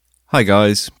Hi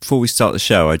guys, before we start the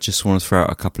show, I just want to throw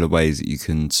out a couple of ways that you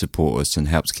can support us and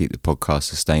help to keep the podcast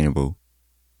sustainable.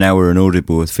 Now we're an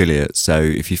Audible affiliate, so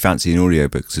if you fancy an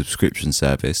audiobook subscription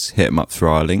service, hit them up through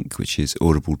our link, which is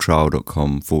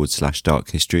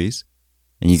audibletrial.com/darkhistories,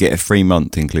 and you get a free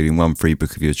month including one free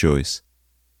book of your choice.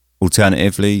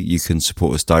 Alternatively, you can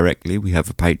support us directly. We have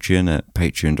a Patreon at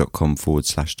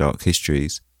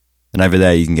patreon.com/darkhistories, and over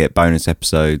there you can get bonus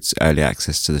episodes, early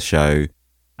access to the show,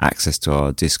 access to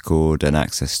our Discord, and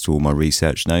access to all my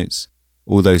research notes.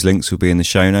 All those links will be in the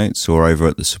show notes or over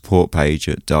at the support page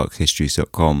at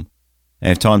darkhistories.com.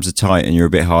 And if times are tight and you're a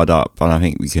bit hard up, and I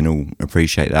think we can all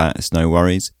appreciate that, it's no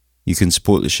worries, you can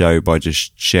support the show by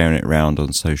just sharing it around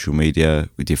on social media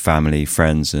with your family,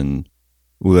 friends, and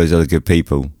all those other good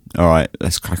people. Alright,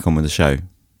 let's crack on with the show.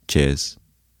 Cheers.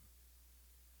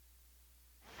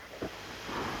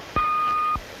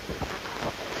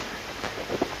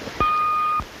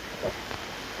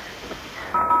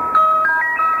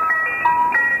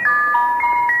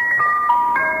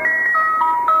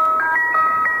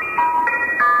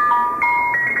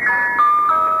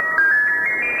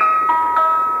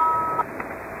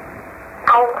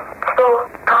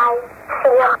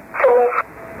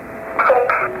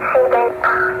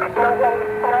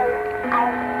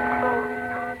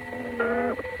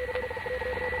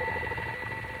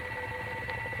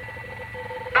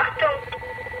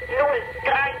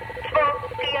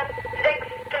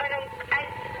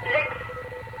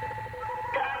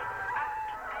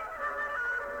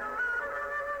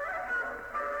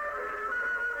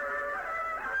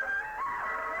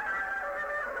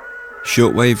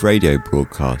 Shortwave radio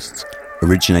broadcasts,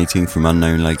 originating from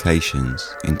unknown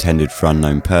locations, intended for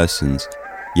unknown persons,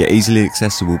 yet easily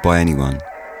accessible by anyone.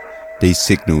 These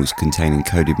signals contain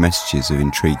encoded messages have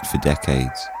intrigued for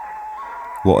decades.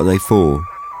 What are they for?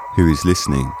 Who is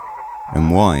listening? And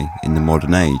why, in the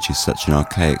modern age, is such an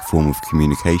archaic form of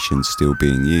communication still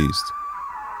being used?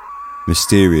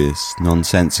 Mysterious,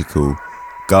 nonsensical,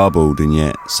 garbled and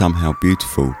yet somehow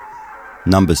beautiful,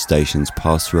 number stations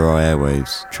pass through our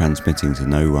airwaves, transmitting to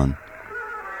no one.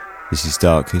 This is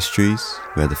Dark Histories,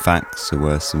 where the facts are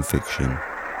worse than fiction.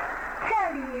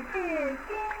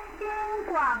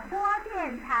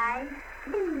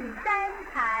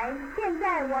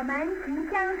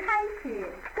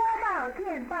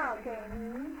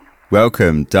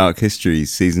 Welcome, Dark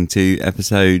Histories, Season 2,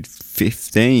 Episode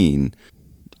 15.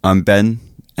 I'm Ben,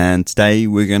 and today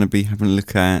we're going to be having a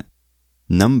look at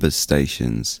number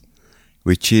stations,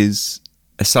 which is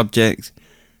a subject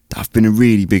that I've been a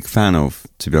really big fan of,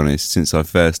 to be honest, since I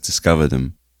first discovered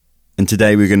them. And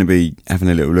today we're going to be having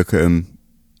a little look at them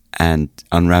and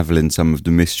unravelling some of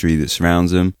the mystery that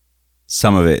surrounds them.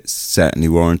 Some of it's certainly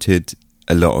warranted,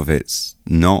 a lot of it's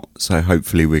not, so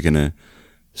hopefully we're going to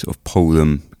sort of pull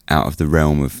them out of the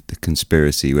realm of the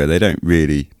conspiracy where they don't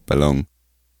really belong,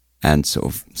 and sort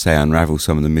of, say, unravel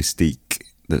some of the mystique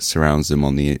that surrounds them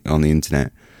on the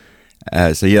internet.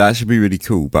 So yeah, that should be really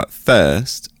cool. But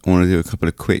first, I want to do a couple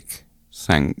of quick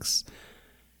thanks.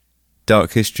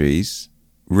 Dark Histories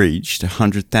reached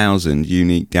 100,000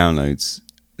 unique downloads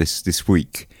this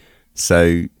week.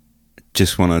 So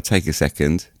just want to take a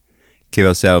second, give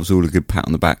ourselves all a good pat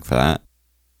on the back for that.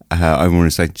 I want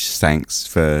to say just thanks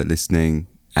for listening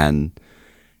and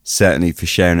certainly for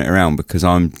sharing it around, because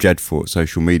I'm dreadful at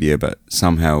social media, but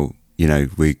somehow, you know,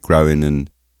 we're growing and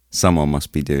someone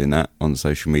must be doing that on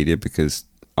social media because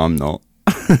I'm not.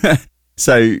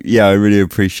 So, yeah, I really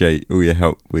appreciate all your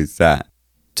help with that.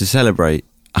 To celebrate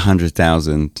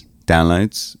 100,000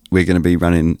 downloads, we're going to be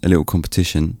running a little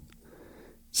competition.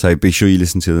 So be sure you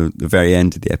listen to the very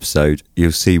end of the episode.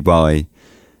 You'll see why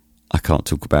I can't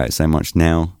talk about it so much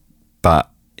now. But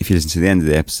if you listen to the end of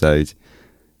the episode,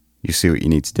 you'll see what you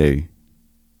need to do.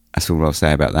 That's all I'll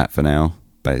say about that for now.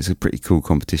 But it's a pretty cool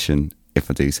competition, if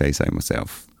I do say so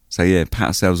myself. So yeah, pat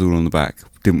ourselves all on the back.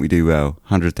 Didn't we do well?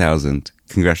 100,000.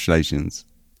 Congratulations.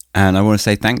 And I want to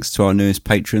say thanks to our newest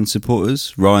Patreon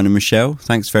supporters, Ryan and Michelle.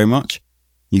 Thanks very much.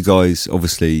 You guys,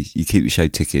 obviously, you keep the show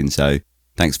ticking, so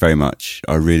thanks very much.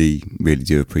 I really, really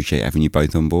do appreciate having you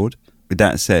both on board. With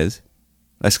that said,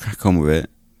 let's crack on with it.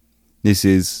 This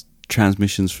is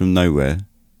Transmissions from Nowhere,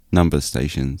 Number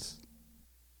Stations.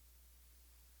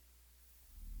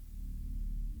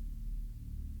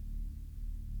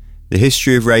 The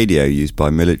history of radio used by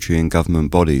military and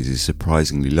government bodies is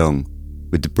surprisingly long,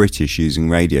 with the British using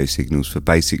radio signals for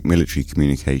basic military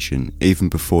communication even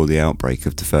before the outbreak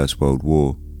of the First World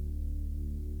War.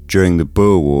 During the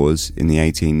Boer Wars in the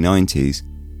 1890s,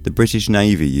 the British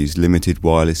Navy used limited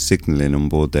wireless signalling on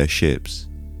board their ships.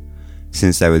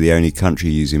 Since they were the only country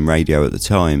using radio at the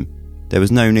time, There was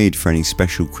no need for any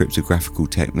special cryptographical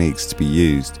techniques to be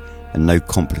used, and no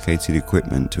complicated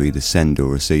equipment to either send or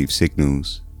receive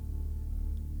signals.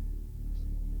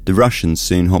 The Russians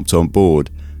soon hopped on board.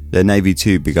 Their navy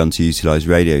too began to utilise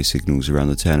radio signals around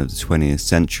the turn of the 20th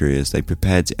century as they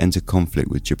prepared to enter conflict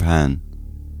with Japan.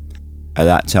 At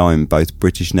that time, both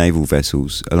British naval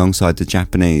vessels, alongside the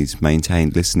Japanese,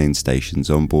 maintained listening stations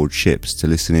on board ships to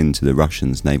listen in to the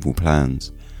Russians' naval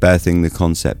plans, birthing the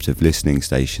concept of listening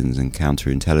stations and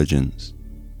counterintelligence.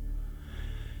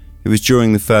 It was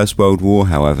during the First World War,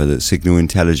 however, that signal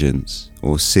intelligence,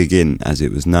 or SIGINT as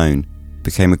it was known,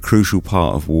 became a crucial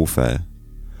part of warfare.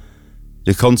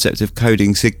 The concept of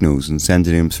coding signals and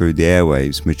sending them through the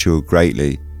airwaves matured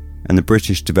greatly, and the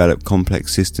British developed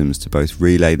complex systems to both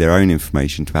relay their own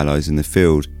information to allies in the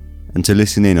field and to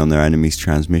listen in on their enemies'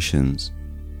 transmissions.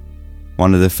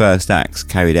 One of the first acts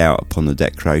carried out upon the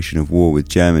declaration of war with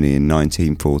Germany in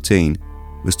 1914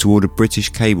 was to order British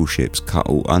cable ships cut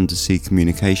all undersea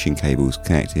communication cables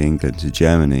connecting England to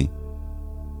Germany.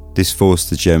 This forced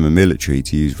the German military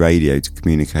to use radio to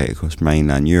communicate across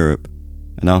mainland Europe,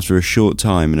 and after a short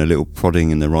time and a little prodding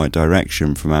in the right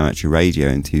direction from amateur radio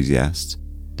enthusiasts,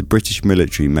 the British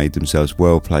military made themselves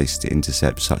well placed to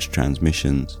intercept such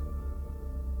transmissions.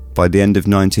 By the end of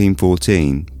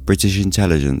 1914, British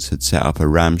intelligence had set up a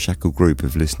ramshackle group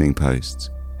of listening posts,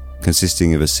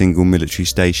 consisting of a single military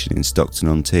station in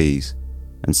Stockton-on-Tees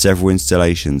and several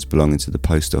installations belonging to the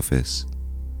post office.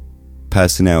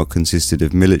 Personnel consisted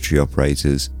of military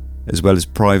operators, as well as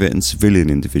private and civilian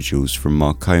individuals from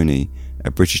Marconi,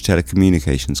 a British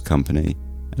telecommunications company,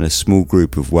 and a small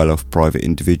group of well-off private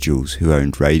individuals who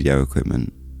owned radio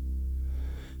equipment.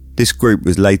 This group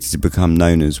was later to become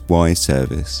known as Y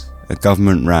Service, a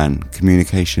government-run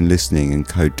communication listening and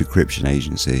code decryption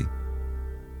agency.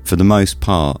 For the most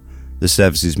part, the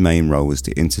service's main role was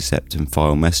to intercept and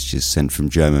file messages sent from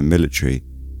German military,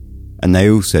 and they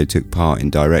also took part in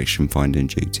direction-finding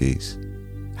duties.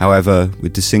 However,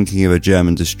 with the sinking of a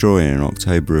German destroyer in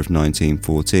October of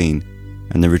 1914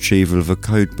 and the retrieval of a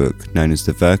codebook known as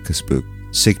the Verkehrsbuch,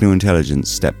 signal intelligence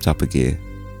stepped up a gear.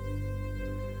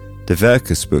 The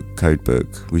Verkehrsbuch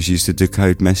codebook was used to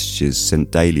decode messages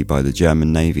sent daily by the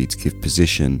German Navy to give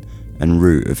position and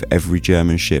route of every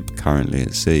German ship currently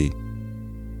at sea.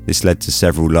 This led to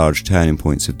several large turning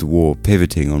points of the war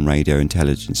pivoting on radio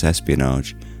intelligence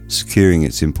espionage, securing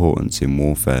its importance in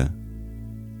warfare.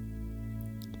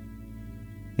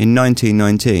 In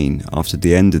 1919, after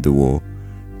the end of the war,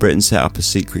 Britain set up a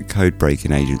secret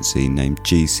code-breaking agency named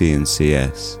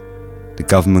GC&CS, the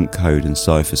Government Code and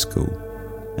Cipher School,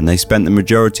 and they spent the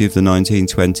majority of the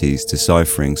 1920s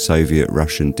deciphering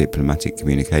Soviet-Russian diplomatic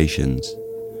communications.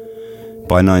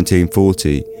 By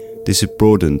 1940, this had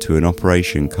broadened to an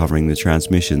operation covering the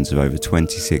transmissions of over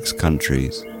 26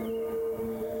 countries.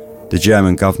 The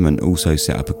German government also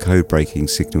set up a code-breaking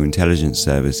signal intelligence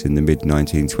service in the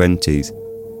mid-1920s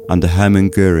under Hermann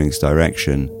Göring's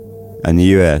direction, and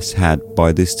the US had,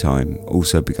 by this time,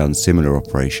 also begun similar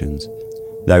operations,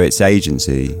 though its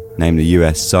agency, named the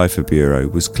US Cipher Bureau,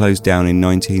 was closed down in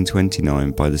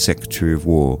 1929 by the Secretary of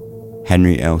War,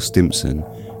 Henry L. Stimson,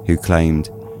 who claimed,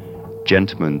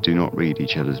 "Gentlemen do not read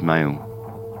each other's mail."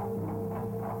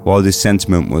 While this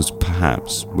sentiment was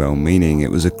perhaps well-meaning,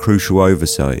 it was a crucial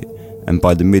oversight, and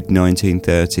by the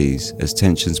mid-1930s, as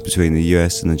tensions between the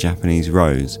US and the Japanese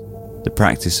rose, the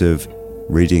practice of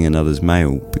reading another's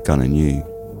mail began anew.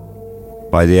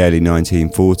 By the early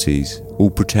 1940s, all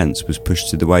pretense was pushed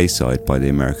to the wayside by the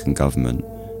American government,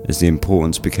 as the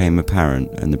importance became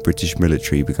apparent and the British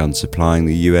military began supplying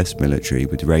the US military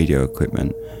with radio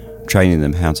equipment, training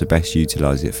them how to best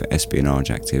utilise it for espionage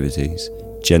activities.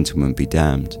 Gentlemen be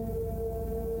damned.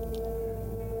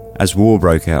 As war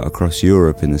broke out across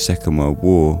Europe in the Second World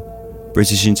War,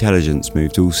 British intelligence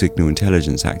moved all signal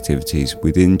intelligence activities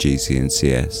within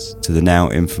GC&CS to the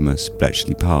now infamous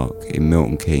Bletchley Park in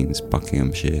Milton Keynes,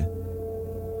 Buckinghamshire.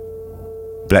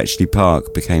 Bletchley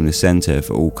Park became the centre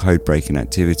for all code-breaking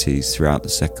activities throughout the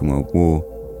Second World War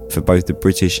for both the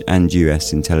British and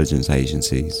US intelligence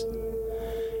agencies.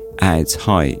 At its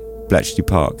height, Bletchley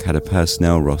Park had a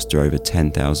personnel roster over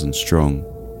 10,000 strong,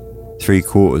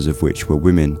 3/4 of which were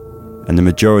women, and the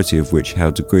majority of which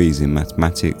held degrees in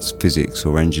mathematics, physics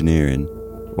or engineering,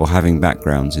 or having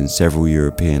backgrounds in several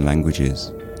European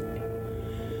languages.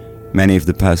 Many of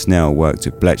the personnel worked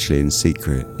at Bletchley in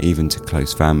secret, even to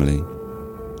close family.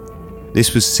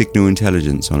 This was signal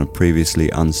intelligence on a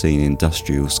previously unseen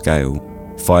industrial scale,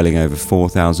 filing over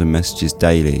 4,000 messages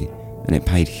daily, and it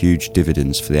paid huge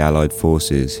dividends for the Allied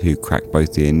forces who cracked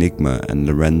both the Enigma and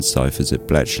Lorenz ciphers at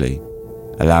Bletchley,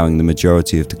 allowing the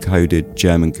majority of decoded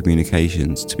German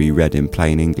communications to be read in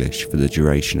plain English for the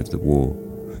duration of the war.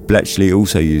 Bletchley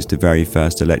also used the very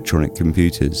first electronic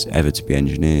computers ever to be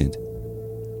engineered.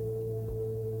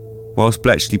 Whilst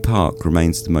Bletchley Park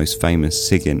remains the most famous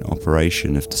SIGINT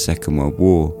operation of the Second World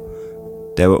War,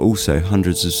 there were also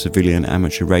hundreds of civilian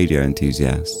amateur radio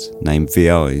enthusiasts, named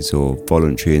VIs or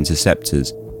voluntary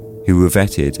interceptors, who were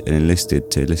vetted and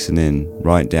enlisted to listen in,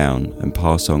 write down and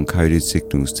pass on coded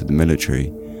signals to the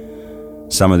military.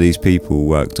 Some of these people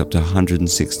worked up to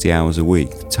 160 hours a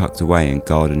week, tucked away in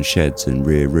garden sheds and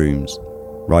rear rooms,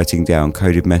 writing down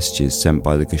coded messages sent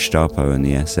by the Gestapo and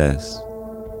the SS.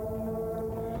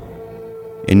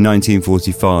 In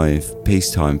 1945,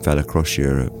 peacetime fell across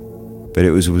Europe, but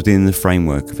it was within the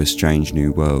framework of a strange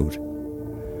new world.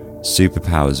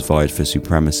 Superpowers vied for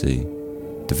supremacy,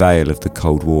 the veil of the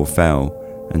Cold War fell,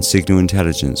 and signal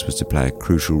intelligence was to play a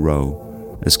crucial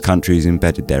role as countries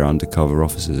embedded their undercover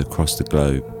officers across the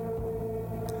globe.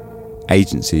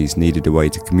 Agencies needed a way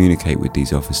to communicate with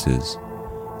these officers,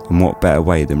 and what better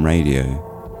way than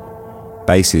radio?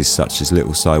 Bases such as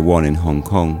Little Saiwan in Hong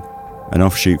Kong, an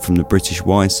offshoot from the British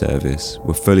Y service,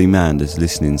 were fully manned as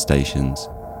listening stations,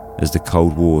 as the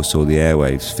Cold War saw the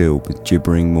airwaves filled with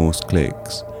gibbering Morse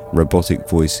clicks, robotic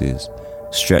voices,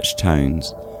 stretched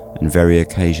tones, and very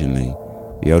occasionally,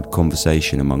 the odd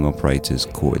conversation among operators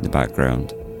caught in the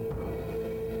background.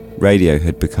 Radio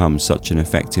had become such an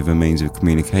effective a means of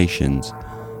communications,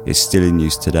 it's still in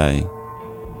use today.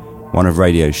 One of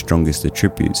radio's strongest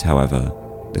attributes, however,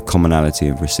 the commonality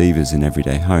of receivers in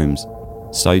everyday homes,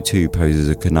 so too poses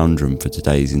a conundrum for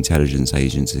today's intelligence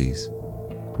agencies.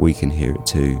 We can hear it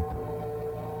too.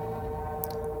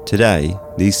 Today,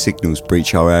 these signals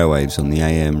breach our airwaves on the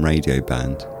AM radio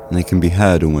band, and they can be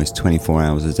heard almost 24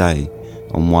 hours a day,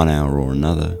 on one hour or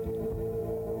another.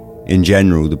 In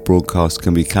general, the broadcast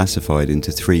can be classified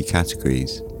into three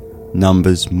categories: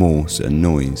 numbers, Morse and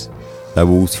noise, though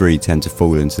all three tend to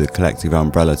fall into the collective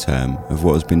umbrella term of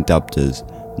what has been dubbed as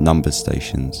number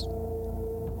stations.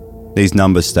 These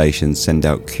number stations send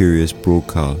out curious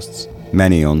broadcasts,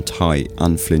 many on tight,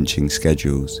 unflinching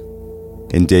schedules.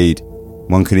 Indeed,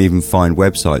 one can even find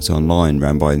websites online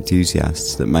run by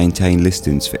enthusiasts that maintain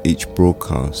listings for each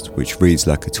broadcast, which reads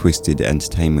like a twisted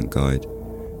entertainment guide,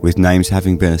 with names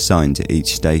having been assigned to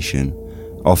each station,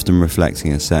 often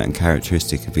reflecting a certain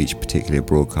characteristic of each particular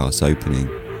broadcast opening,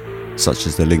 such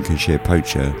as the Lincolnshire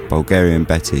Poacher, Bulgarian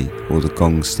Betty, or the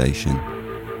Gong station.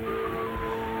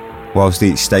 Whilst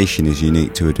each station is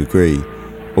unique to a degree,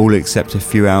 all except a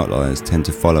few outliers tend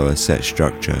to follow a set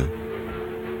structure.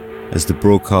 As the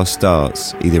broadcast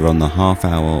starts, either on the half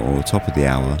hour or top of the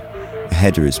hour, a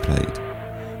header is played.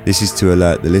 This is to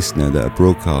alert the listener that a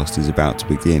broadcast is about to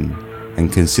begin,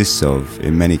 and consists of,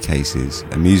 in many cases,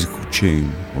 a musical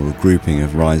tune or a grouping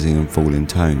of rising and falling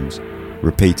tones,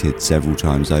 repeated several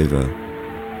times over.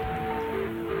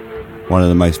 One of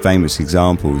the most famous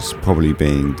examples probably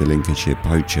being the Lincolnshire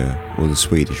Poacher or the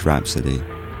Swedish Rhapsody.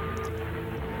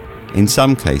 In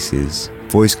some cases,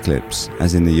 voice clips,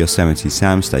 as in the Yosemite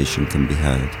Sam station, can be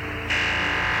heard.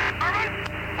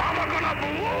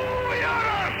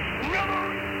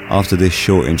 After this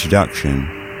short introduction,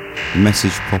 the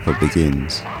message proper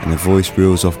begins, and the voice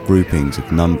reels off groupings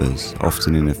of numbers,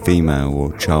 often in a female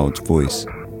or child's voice.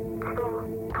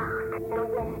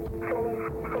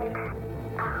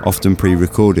 Often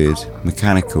pre-recorded,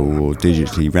 mechanical or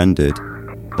digitally rendered,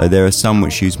 though there are some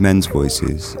which use men's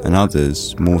voices and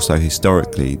others, more so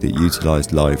historically, that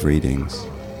utilise live readings.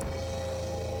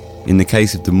 In the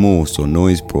case of the Morse or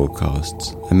noise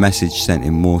broadcasts, a message sent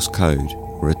in Morse code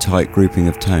or a tight grouping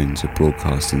of tones are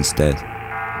broadcast instead.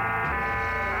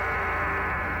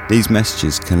 These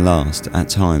messages can last, at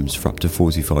times, for up to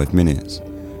 45 minutes,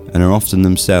 and are often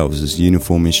themselves as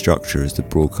uniform in structure as the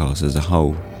broadcast as a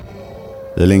whole.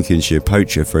 The Lincolnshire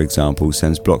Poacher, for example,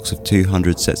 sends blocks of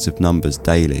 200 sets of numbers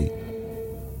daily.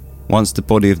 Once the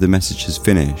body of the message has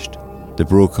finished, the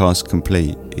broadcast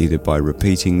complete either by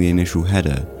repeating the initial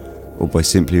header or by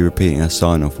simply repeating a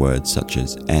sign-off word such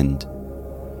as end.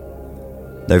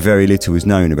 Though very little is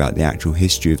known about the actual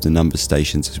history of the number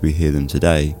stations as we hear them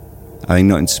today, owing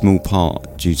not in small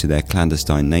part due to their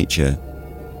clandestine nature,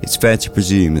 it's fair to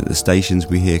presume that the stations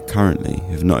we hear currently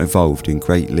have not evolved in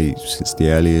great leaps since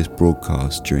the earliest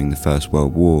broadcast during the First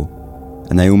World War,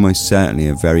 and they almost certainly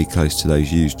are very close to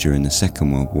those used during the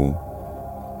Second World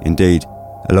War. Indeed,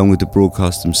 along with the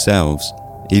broadcasts themselves,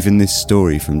 even this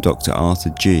story from Dr.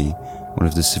 Arthur G., one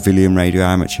of the civilian radio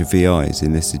amateur VIs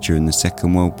enlisted during the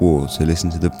Second World War to listen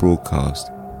to the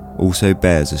broadcast, also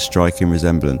bears a striking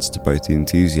resemblance to both the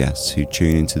enthusiasts who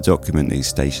tune in to document these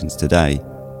stations today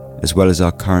as well as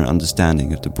our current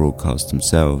understanding of the broadcasts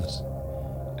themselves.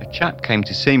 A chap came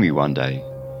to see me one day.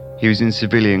 He was in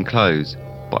civilian clothes,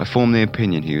 but I formed the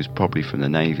opinion he was probably from the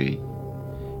Navy.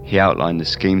 He outlined the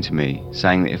scheme to me,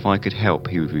 saying that if I could help,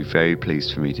 he would be very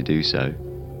pleased for me to do so.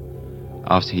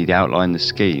 After he'd outlined the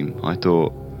scheme, I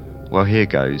thought, well, here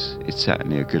goes, it's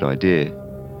certainly a good idea.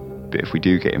 But if we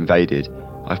do get invaded,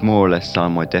 I've more or less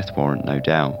signed my death warrant, no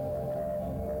doubt.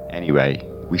 Anyway,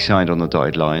 we signed on the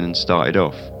dotted line and started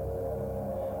off.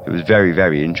 It was very,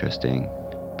 very interesting,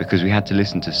 because we had to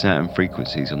listen to certain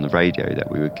frequencies on the radio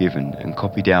that we were given and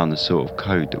copy down the sort of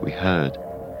code that we heard.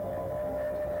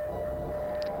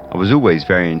 I was always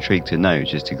very intrigued to know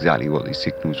just exactly what these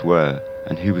signals were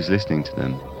and who was listening to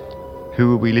them. Who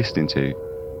were we listening to?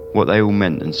 What they all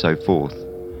meant and so forth.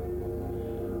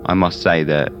 I must say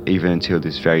that even until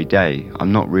this very day,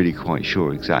 I'm not really quite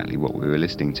sure exactly what we were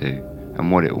listening to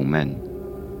and what it all meant.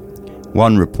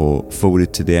 One report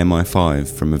forwarded to the MI5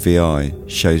 from a VI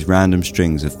shows random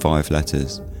strings of 5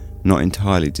 letters, not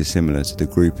entirely dissimilar to the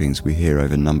groupings we hear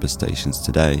over number stations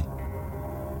today.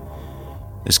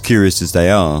 As curious as they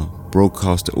are,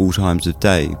 broadcast at all times of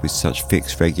day with such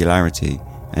fixed regularity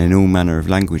and in all manner of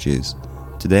languages,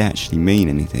 do they actually mean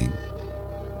anything?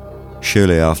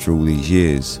 Surely after all these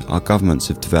years, our governments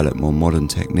have developed more modern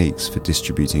techniques for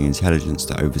distributing intelligence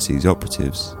to overseas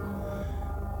operatives.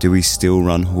 Do we still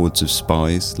run hordes of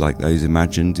spies like those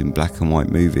imagined in black and white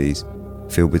movies,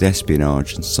 filled with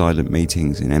espionage and silent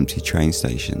meetings in empty train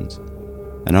stations?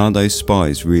 And are those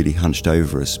spies really hunched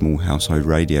over a small household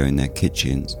radio in their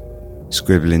kitchens,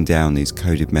 scribbling down these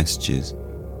coded messages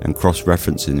and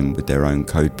cross-referencing them with their own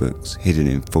codebooks hidden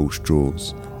in false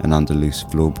drawers and under loose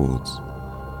floorboards?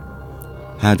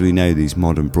 How do we know these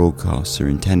modern broadcasts are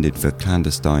intended for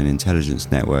clandestine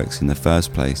intelligence networks in the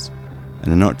first place,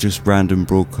 and are not just random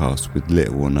broadcasts with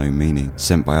little or no meaning,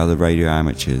 sent by other radio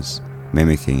amateurs,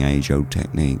 mimicking age-old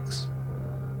techniques?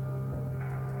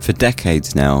 For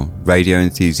decades now, radio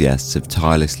enthusiasts have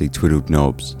tirelessly twiddled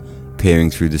knobs,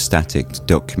 peering through the static to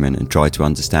document and try to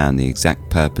understand the exact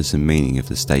purpose and meaning of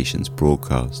the station's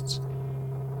broadcasts.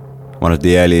 One of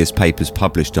the earliest papers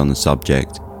published on the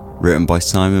subject, written by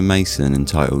Simon Mason,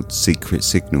 entitled Secret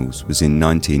Signals, was in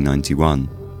 1991,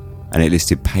 and it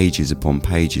listed pages upon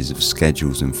pages of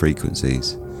schedules and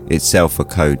frequencies, itself a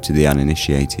code to the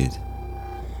uninitiated.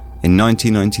 In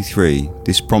 1993,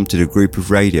 this prompted a group of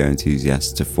radio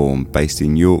enthusiasts to form based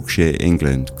in Yorkshire,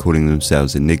 England, calling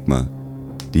themselves Enigma,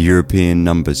 the European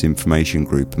Numbers Information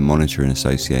Group and Monitoring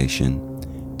Association.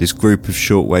 This group of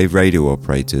shortwave radio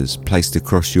operators, placed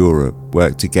across Europe,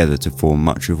 worked together to form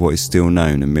much of what is still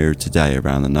known and mirrored today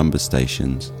around the number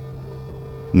stations.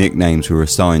 Nicknames were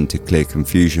assigned to clear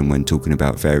confusion when talking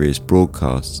about various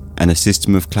broadcasts, and a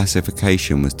system of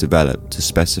classification was developed to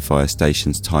specify a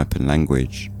station's type and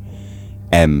language.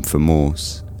 M for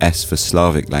Morse, S for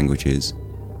Slavic languages,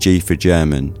 G for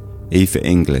German, E for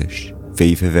English,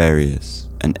 V for various,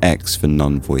 and X for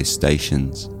non-voice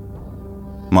stations.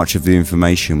 Much of the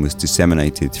information was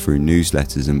disseminated through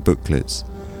newsletters and booklets.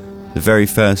 The very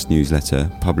first newsletter,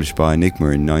 published by Enigma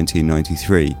in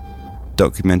 1993,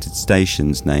 documented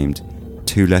stations named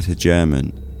 2-letter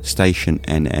German, Station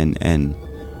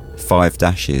NNN, 5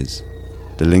 dashes,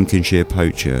 the Lincolnshire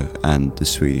Poacher and the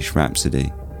Swedish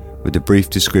Rhapsody, with a brief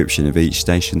description of each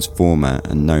station's format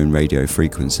and known radio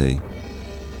frequency.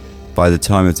 By the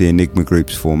time of the Enigma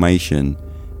Group's formation,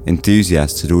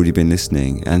 enthusiasts had already been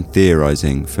listening and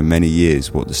theorising for many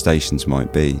years what the stations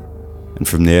might be, and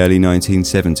from the early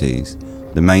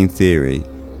 1970s, the main theory,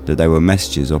 that they were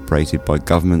messages operated by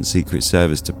government secret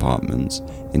service departments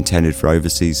intended for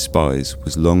overseas spies,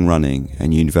 was long running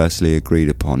and universally agreed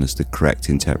upon as the correct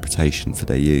interpretation for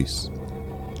their use.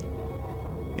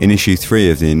 In issue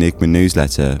 3 of the Enigma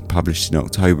newsletter, published in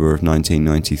October of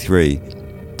 1993,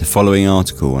 the following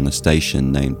article on a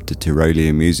station named the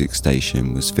Tyrolean Music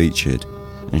Station was featured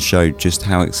and showed just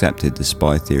how accepted the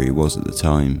spy theory was at the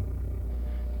time.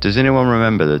 Does anyone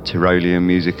remember the Tyrolean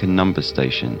Music and Number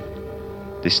Station?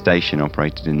 This station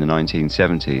operated in the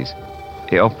 1970s.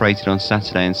 It operated on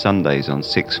Saturday and Sundays on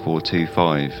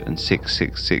 6425 and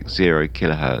 6660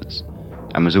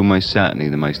 kHz and was almost certainly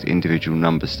the most individual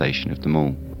number station of them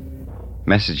all.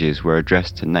 Messages were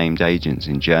addressed to named agents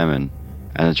in German,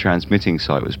 and the transmitting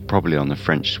site was probably on the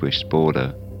French-Swiss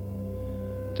border.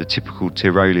 The typical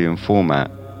Tyrolean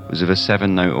format was of a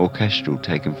 7-note orchestral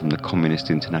taken from the Communist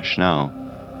Internationale.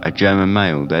 A German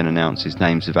male then announces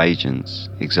names of agents,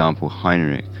 example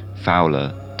Heinrich,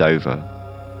 Fowler, Dover.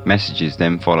 Messages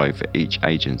then follow for each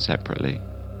agent separately.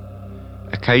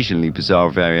 Occasionally bizarre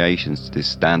variations to this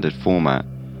standard format,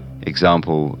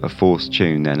 example a forced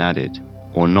tune then added,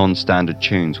 or non-standard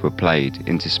tunes were played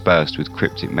interspersed with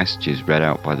cryptic messages read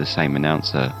out by the same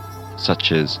announcer,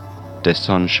 such as "Der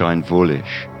Sonnenschein wohlig,"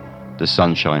 the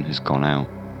sunshine has gone out.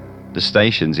 The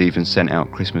stations even sent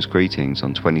out Christmas greetings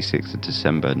on 26th of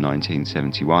December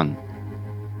 1971.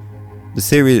 The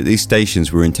theory that these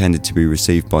stations were intended to be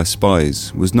received by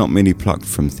spies was not merely plucked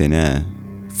from thin air.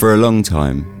 For a long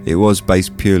time, it was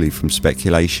based purely from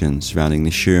speculation surrounding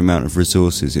the sheer amount of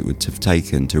resources it would have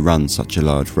taken to run such a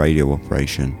large radio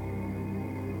operation.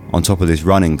 On top of this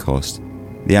running cost,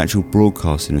 the actual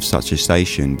broadcasting of such a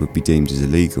station would be deemed as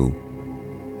illegal.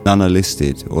 None are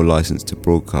listed or licensed to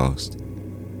broadcast.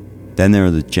 Then there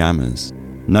are the jammers.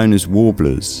 Known as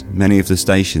warblers, many of the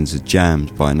stations are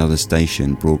jammed by another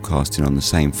station broadcasting on the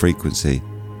same frequency,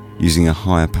 using a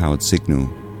higher powered signal.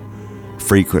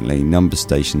 Frequently, number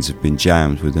stations have been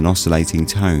jammed with an oscillating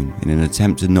tone in an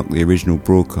attempt to knock the original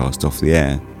broadcast off the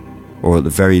air, or at the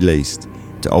very least,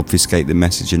 to obfuscate the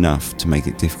message enough to make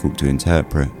it difficult to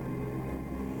interpret.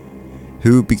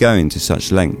 Who would be going to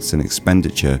such lengths and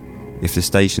expenditure if the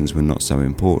stations were not so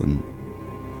important?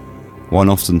 One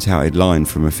often touted line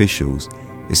from officials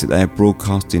is that they are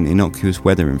broadcasting innocuous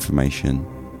weather information,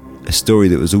 a story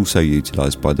that was also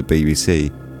utilised by the BBC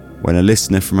when a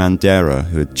listener from Andorra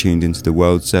who had tuned into the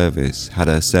World Service had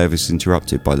her service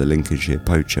interrupted by the Lincolnshire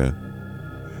poacher.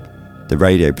 The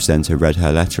radio presenter read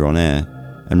her letter on air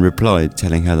and replied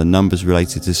telling her the numbers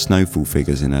related to snowfall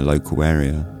figures in her local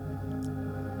area.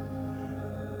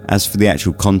 As for the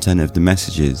actual content of the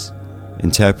messages,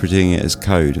 interpreting it as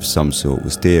code of some sort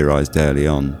was theorised early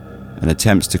on, and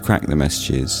attempts to crack the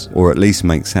messages, or at least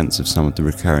make sense of some of the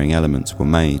recurring elements, were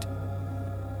made.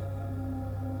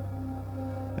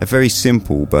 A very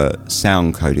simple but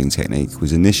sound coding technique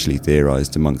was initially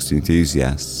theorised amongst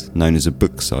enthusiasts, known as a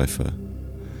book cipher.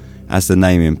 As the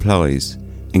name implies,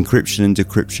 encryption and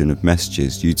decryption of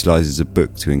messages utilises a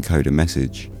book to encode a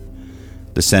message.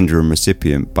 The sender and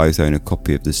recipient both own a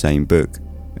copy of the same book,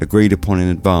 agreed upon in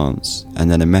advance,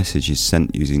 and then a message is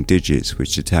sent using digits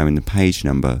which determine the page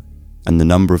number and the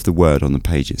number of the word on the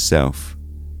page itself.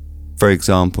 For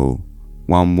example,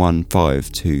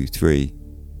 11523.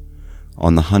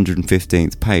 On the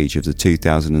 115th page of the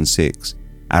 2006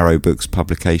 Arrow Books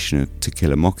publication of To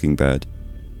Kill a Mockingbird,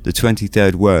 the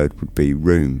 23rd word would be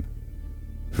room.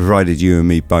 Provided you and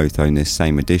me both own this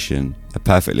same edition, a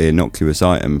perfectly innocuous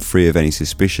item free of any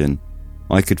suspicion,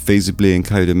 I could feasibly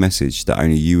encode a message that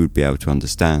only you would be able to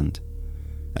understand.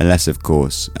 Unless, of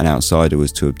course, an outsider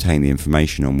was to obtain the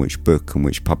information on which book and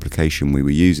which publication we were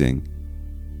using.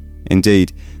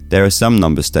 Indeed, there are some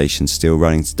number stations still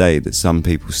running today that some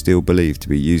people still believe to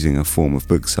be using a form of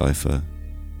book cipher.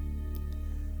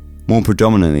 More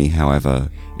predominantly, however,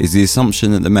 is the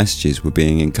assumption that the messages were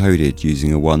being encoded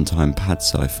using a one-time pad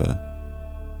cipher.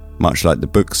 Much like the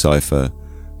book cipher,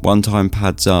 one-time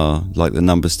pads are, like the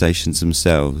number stations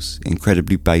themselves,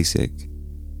 incredibly basic.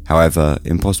 However,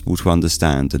 impossible to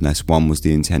understand unless one was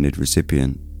the intended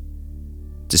recipient.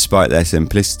 Despite their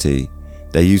simplicity,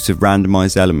 their use of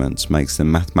randomized elements makes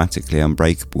them mathematically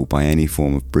unbreakable by any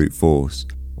form of brute force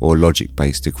or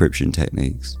logic-based decryption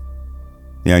techniques.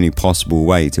 The only possible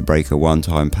way to break a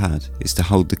one-time pad is to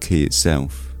hold the key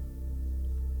itself.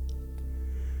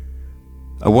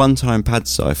 A one-time pad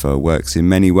cipher works in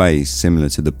many ways similar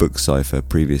to the book cipher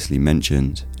previously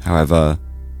mentioned. However,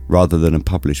 rather than a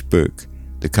published book,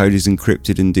 the code is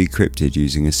encrypted and decrypted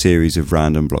using a series of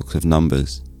random blocks of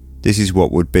numbers. This is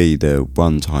what would be the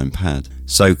one-time pad,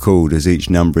 so called as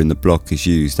each number in the block is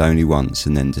used only once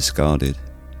and then discarded.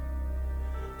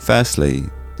 Firstly,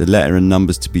 the letter and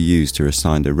numbers to be used are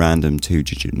assigned a random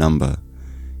two-digit number.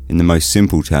 In the most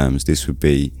simple terms, this would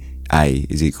be A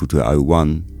is equal to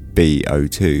 01, B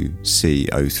 02, C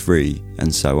 03,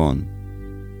 and so on.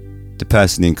 The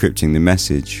person encrypting the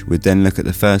message would then look at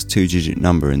the first two-digit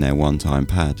number in their one-time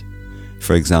pad,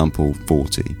 for example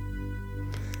 40.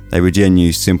 They would then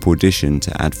use simple addition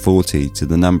to add 40 to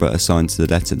the number assigned to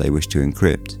the letter they wish to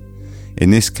encrypt. In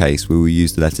this case, we will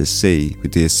use the letter C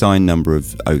with the assigned number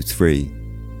of 03,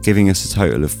 giving us a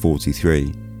total of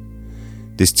 43.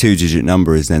 This two-digit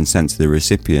number is then sent to the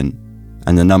recipient,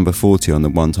 and the number 40 on the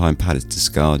one-time pad is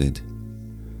discarded.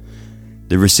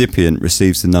 The recipient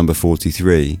receives the number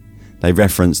 43. They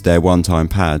reference their one-time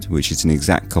pad, which is an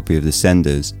exact copy of the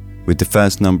sender's, with the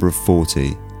first number of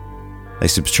 40. They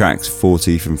subtract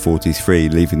 40 from 43,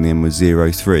 leaving them with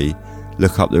 03,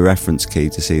 look up the reference key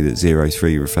to see that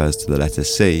 03 refers to the letter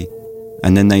C,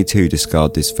 and then they too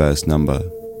discard this first number.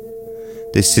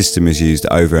 This system is used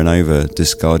over and over,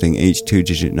 discarding each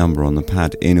two-digit number on the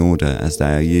pad in order as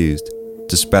they are used,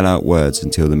 to spell out words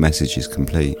until the message is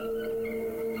complete.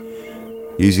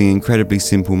 using incredibly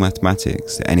simple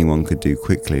mathematics that anyone could do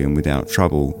quickly and without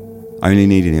trouble, only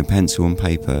needing a pencil and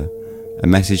paper. A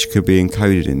message could be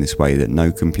encoded in this way that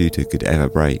no computer could ever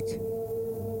break.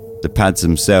 The pads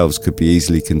themselves could be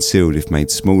easily concealed if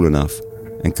made small enough,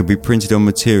 and could be printed on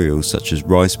materials such as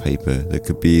rice paper that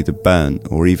could be either burnt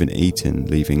or even eaten,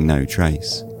 leaving no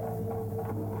trace.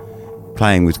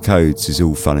 Playing with codes is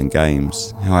all fun and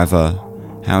games. However,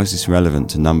 how is this relevant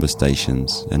to number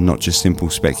stations, and not just simple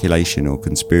speculation or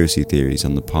conspiracy theories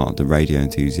on the part of the radio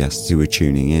enthusiasts who were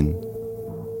tuning in?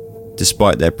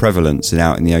 Despite their prevalence and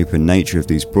out in the open nature of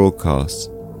these broadcasts,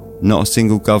 not a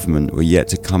single government were yet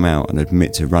to come out and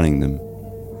admit to running them.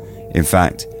 In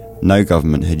fact, no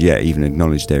government had yet even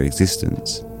acknowledged their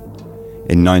existence.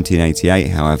 In 1988,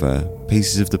 however,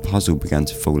 pieces of the puzzle began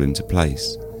to fall into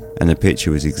place, and the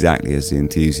picture was exactly as the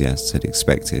enthusiasts had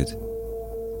expected.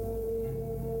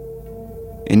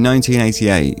 In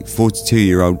 1988,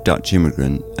 42-year-old Dutch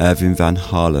immigrant Erwin van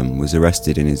Haarlem was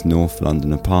arrested in his North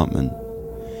London apartment.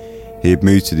 He had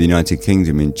moved to the United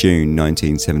Kingdom in June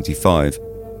 1975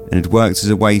 and had worked as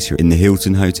a waiter in the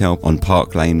Hilton Hotel on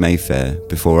Park Lane, Mayfair,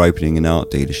 before opening an art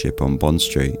dealership on Bond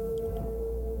Street.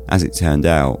 As it turned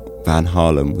out, Van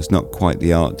Haarlem was not quite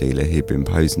the art dealer he had been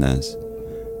posing as,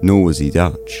 nor was he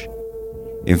Dutch.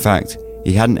 In fact,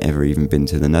 he hadn't ever even been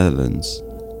to the Netherlands.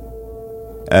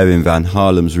 Erwin van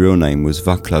Haarlem's real name was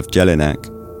Václav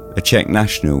Jelinek, a Czech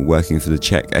national working for the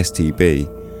Czech STB,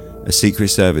 a secret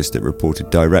service that reported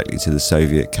directly to the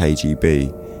Soviet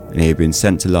KGB, and he had been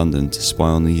sent to London to spy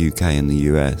on the UK and the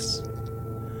US.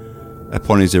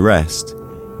 Upon his arrest,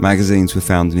 magazines were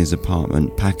found in his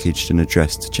apartment packaged and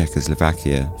addressed to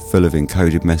Czechoslovakia, full of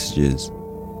encoded messages,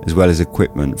 as well as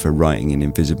equipment for writing in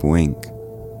invisible ink.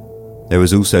 There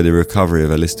was also the recovery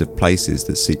of a list of places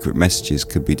that secret messages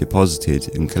could be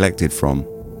deposited and collected from,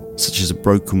 such as a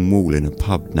broken wall in a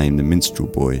pub named the Minstrel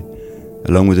Boy,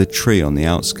 along with a tree on the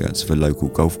outskirts of a local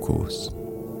golf course.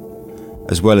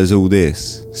 As well as all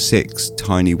this, 6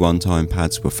 tiny one-time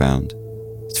pads were found,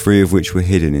 3 of which were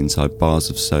hidden inside bars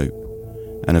of soap,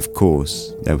 and of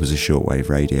course, there was a shortwave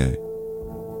radio.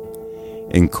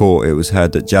 In court, it was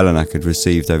heard that Jelinek had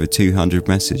received over 200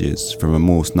 messages from a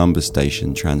Morse number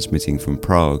station transmitting from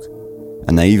Prague,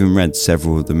 and they even read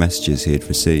several of the messages he had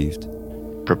received.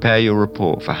 Prepare your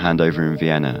report for handover in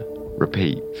Vienna.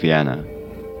 Repeat, Vienna.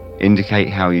 Indicate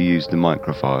how you use the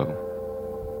microfile.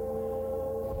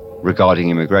 Regarding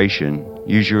immigration,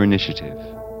 use your initiative.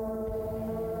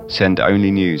 Send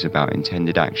only news about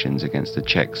intended actions against the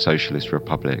Czech Socialist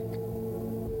Republic.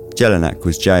 Jelinek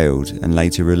was jailed and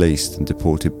later released and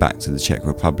deported back to the Czech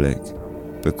Republic,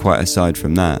 but quite aside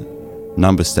from that,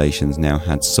 number stations now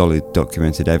had solid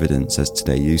documented evidence as to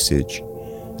their usage,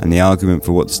 and the argument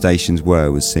for what the stations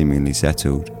were was seemingly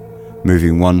settled,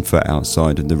 moving one foot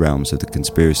outside of the realms of the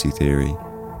conspiracy theory.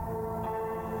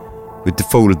 With the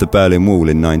fall of the Berlin Wall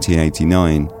in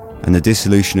 1989 and the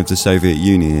dissolution of the Soviet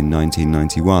Union in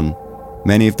 1991,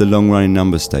 many of the long-running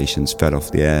number stations fell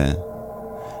off the air.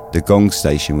 The Gong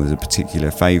station was a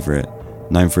particular favourite,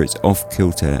 known for its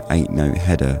off-kilter 8-note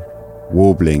header,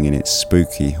 warbling in its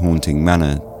spooky, haunting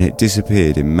manner, and it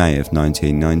disappeared in May of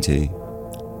 1990.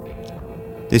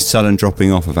 This sudden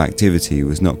dropping off of activity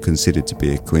was not considered to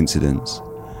be a coincidence.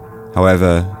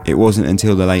 However, it wasn't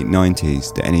until the late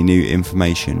 90s that any new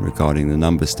information regarding the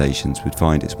number stations would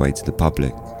find its way to the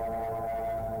public.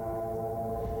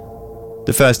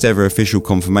 The first ever official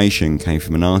confirmation came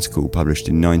from an article published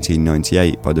in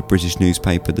 1998 by the British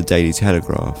newspaper The Daily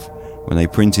Telegraph, when they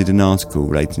printed an article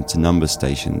relating to number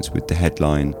stations with the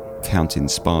headline, "Counting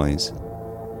Spies."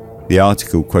 The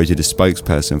article quoted a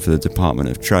spokesperson for the Department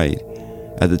of Trade,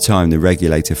 at the time the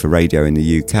regulator for radio in the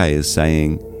UK, as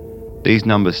saying, "These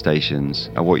number stations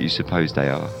are what you suppose they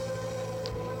are.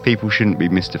 People shouldn't be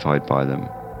mystified by them.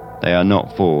 They are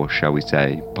not for, shall we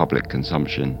say, public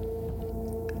consumption."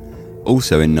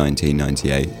 Also in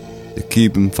 1998, the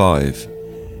Cuban Five,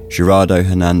 Gerardo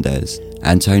Hernandez,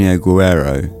 Antonio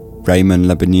Guerrero, Raymond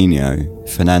Labanino,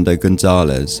 Fernando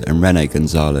Gonzalez and Rene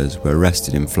Gonzalez were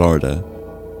arrested in Florida.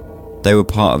 They were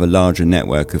part of a larger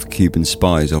network of Cuban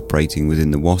spies operating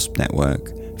within the WASP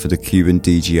network for the Cuban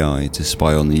DGI to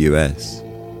spy on the US.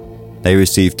 They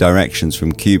received directions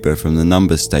from Cuba from the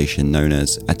number station known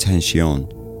as Atención,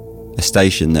 a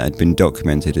station that had been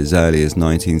documented as early as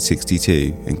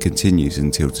 1962 and continues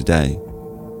until today.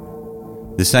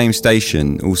 The same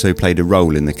station also played a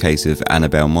role in the case of Ana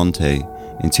Belmonte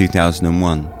in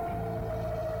 2001.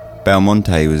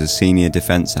 Belmonte was a senior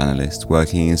defense analyst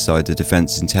working inside the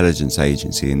Defense Intelligence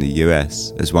Agency in the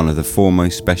US as one of the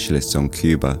foremost specialists on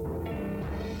Cuba.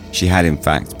 She had in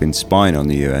fact been spying on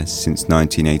the US since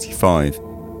 1985,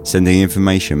 sending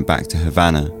information back to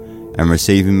Havana and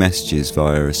receiving messages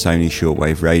via a Sony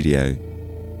shortwave radio.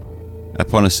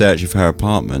 Upon a search of her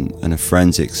apartment and a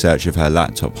forensic search of her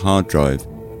laptop hard drive,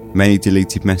 many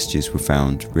deleted messages were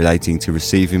found relating to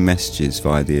receiving messages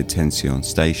via the Atención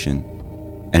station.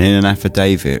 And in an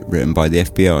affidavit written by the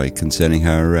FBI concerning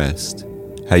her arrest,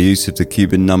 her use of the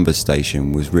Cuban number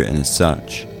station was written as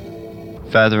such.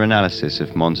 Further analysis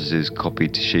of Montes'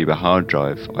 copied Toshiba hard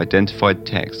drive identified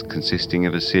text consisting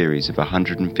of a series of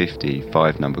 150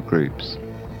 five-number groups.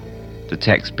 The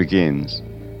text begins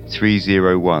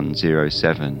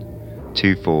 30107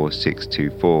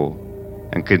 24624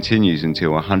 and continues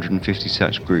until 150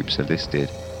 such groups are listed.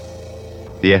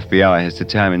 The FBI has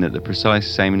determined that the precise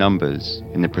same numbers,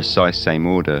 in the precise same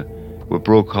order, were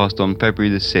broadcast on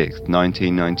February 6,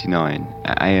 1999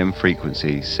 at AM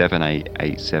frequency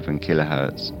 7887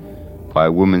 kHz by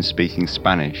a woman speaking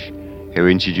Spanish who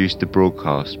introduced the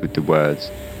broadcast with the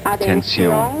words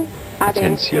Atención,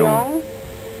 Atención.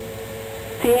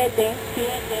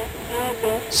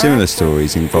 Similar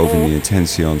stories involving the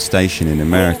Atención station in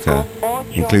America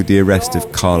include the arrest of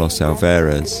Carlos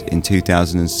Alvarez in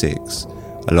 2006,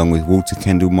 along with Walter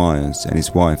Kendall Myers and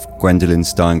his wife Gwendolyn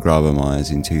Steingraber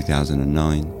Myers in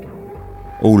 2009,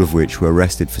 all of which were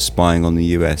arrested for spying on the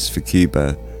US for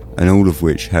Cuba, and all of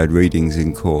which heard readings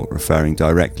in court referring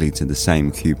directly to the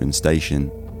same Cuban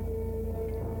station.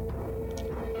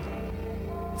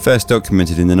 First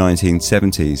documented in the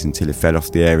 1970s until it fell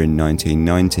off the air in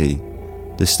 1990,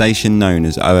 the station known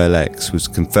as OLX was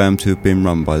confirmed to have been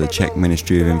run by the Czech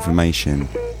Ministry of Information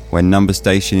when number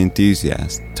station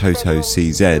enthusiast Toto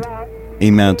CZ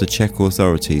emailed the Czech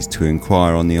authorities to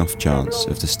inquire on the off chance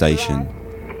of the station.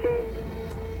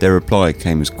 Their reply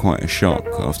came as quite a shock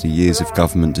after years of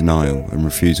government denial and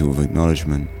refusal of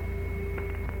acknowledgement.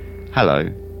 Hello.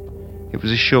 It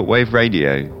was a shortwave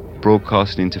radio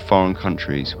broadcasting into foreign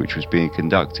countries which was being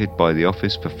conducted by the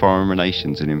Office for Foreign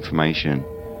Relations and Information,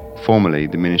 formerly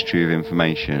the Ministry of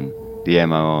Information, the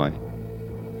MOI.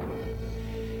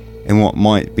 In what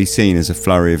might be seen as a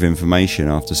flurry of information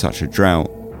after such a drought,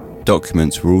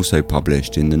 documents were also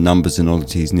published in the Numbers and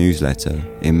Oddities newsletter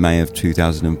in May of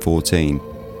 2014,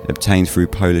 obtained through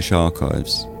Polish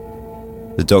archives.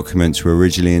 The documents were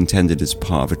originally intended as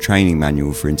part of a training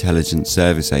manual for intelligence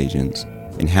service agents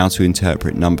in how to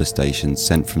interpret number stations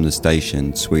sent from the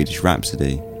station Swedish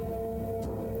Rhapsody,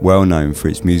 well known for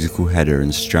its musical header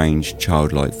and strange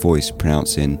childlike voice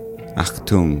pronouncing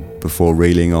Achtung before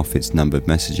reeling off its numbered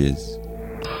messages.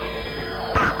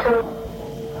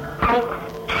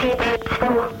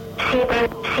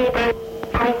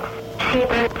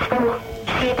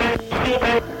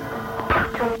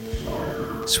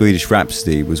 Swedish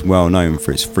Rhapsody was well known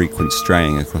for its frequent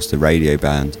straying across the radio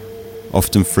band,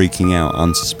 often freaking out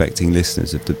unsuspecting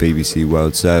listeners of the BBC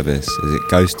World Service as it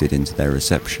ghosted into their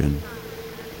reception.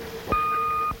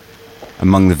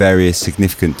 Among the various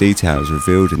significant details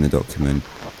revealed in the document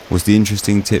was the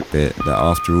interesting tidbit that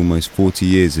after almost 40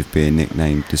 years of being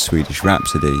nicknamed the Swedish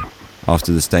Rhapsody,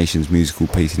 after the station's musical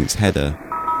piece in its header,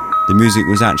 the music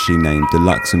was actually named the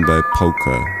Luxembourg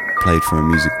Polka, played from a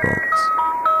music box.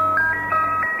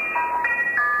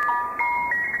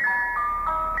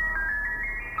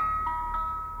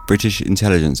 British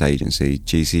intelligence agency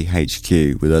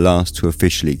GCHQ were the last to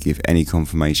officially give any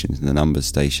confirmation to the number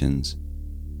stations.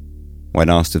 When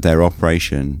asked of their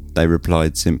operation, they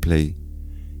replied simply,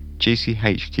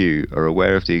 GCHQ are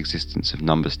aware of the existence of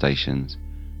number stations,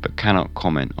 but cannot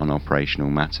comment on operational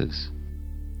matters.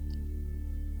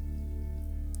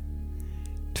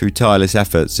 Through tireless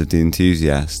efforts of the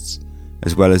enthusiasts,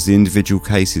 as well as the individual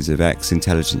cases of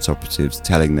ex-intelligence operatives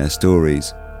telling their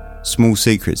stories, small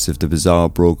secrets of the bizarre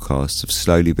broadcasts have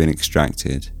slowly been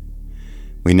extracted.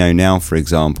 We know now, for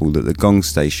example, that the Gong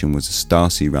station was a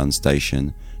Stasi-run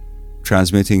station,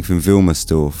 transmitting from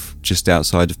Wilmersdorf, just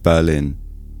outside of Berlin,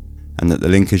 and that the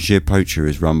Lincolnshire Poacher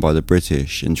is run by the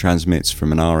British and transmits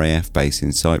from an RAF base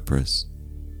in Cyprus.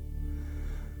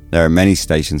 There are many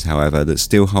stations, however, that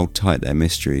still hold tight their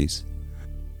mysteries.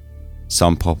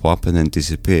 Some pop up and then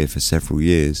disappear for several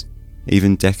years,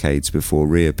 even decades before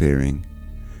reappearing.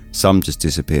 Some just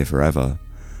disappear forever,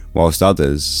 whilst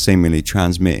others seemingly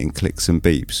transmit in clicks and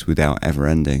beeps without ever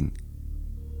ending.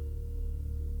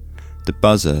 The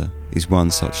Buzzer is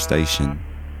one such station.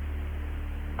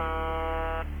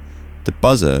 The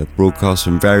Buzzer broadcasts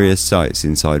from various sites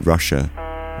inside Russia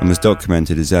and was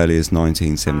documented as early as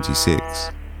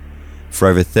 1976. For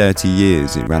over 30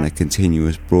 years it ran a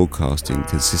continuous broadcasting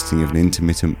consisting of an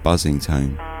intermittent buzzing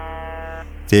tone.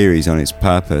 Theories on its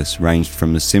purpose ranged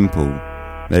from the simple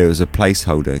that it was a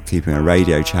placeholder keeping a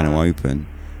radio channel open,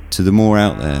 to the more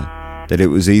out there that it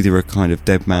was either a kind of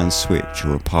dead man's switch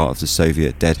or a part of the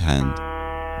Soviet dead hand,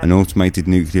 an automated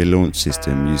nuclear launch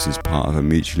system used as part of a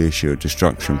mutually assured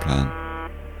destruction plan.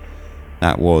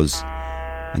 That was,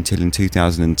 until in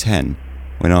 2010,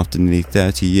 when after nearly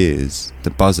 30 years,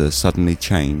 the buzzer suddenly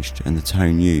changed and the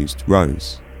tone used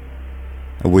rose.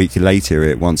 A week later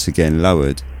it once again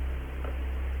lowered.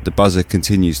 The buzzer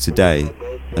continues today,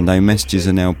 and though messages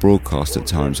are now broadcast at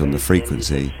times on the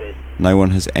frequency, no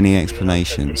one has any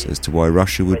explanations as to why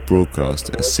Russia would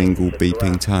broadcast a single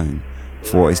beeping tone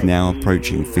for what is now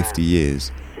approaching 50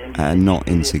 years at a not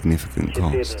insignificant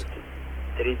cost.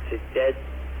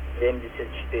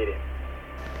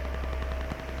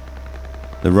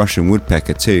 The Russian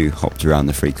woodpecker too hopped around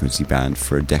the frequency band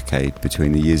for a decade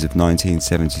between the years of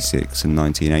 1976 and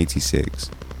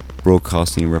 1986,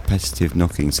 broadcasting a repetitive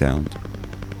knocking sound.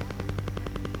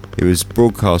 It was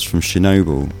broadcast from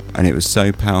Chernobyl, and it was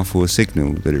so powerful a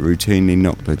signal that it routinely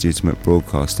knocked legitimate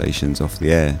broadcast stations off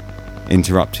the air,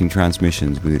 interrupting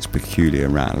transmissions with its peculiar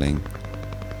rattling.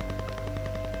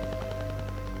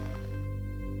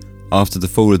 After the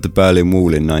fall of the Berlin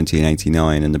Wall in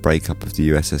 1989 and the breakup of the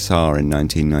USSR in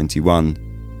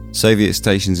 1991, Soviet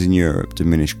stations in Europe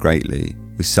diminished greatly,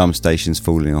 with some stations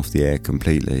falling off the air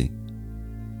completely.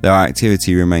 Though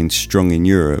activity remained strong in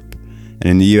Europe, and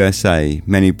in the USA,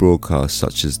 many broadcasts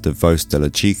such as the Voz de la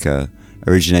Chica,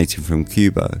 originating from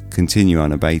Cuba, continue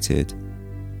unabated.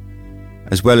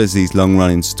 As well as these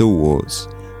long-running stalwarts,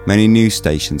 many new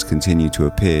stations continue to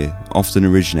appear, often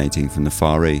originating from the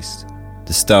Far East.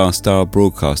 The Star Star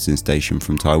broadcasting station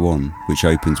from Taiwan, which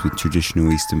opens with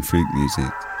traditional Eastern flute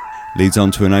music, leads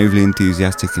on to an overly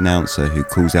enthusiastic announcer who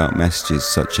calls out messages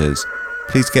such as,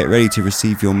 "Please get ready to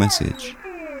receive your message."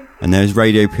 And there is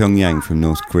Radio Pyongyang from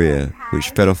North Korea, which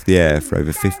fell off the air for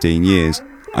over 15 years,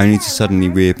 only to suddenly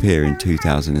reappear in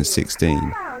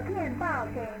 2016.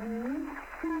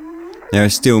 There are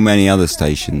still many other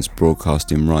stations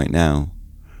broadcasting right now,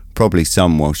 probably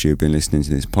some whilst you have been listening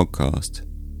to this podcast.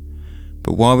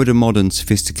 But why would a modern,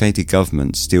 sophisticated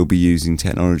government still be using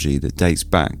technology that dates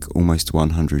back almost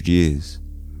 100 years?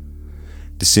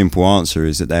 The simple answer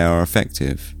is that they are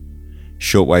effective.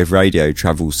 Shortwave radio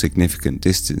travels significant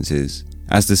distances.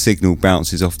 As the signal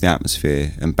bounces off the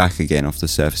atmosphere and back again off the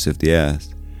surface of the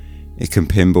Earth, it can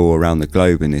pinball around the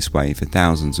globe in this way for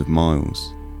thousands of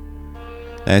miles.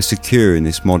 They are secure in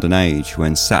this modern age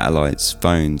when satellites,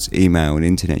 phones, email and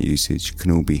internet usage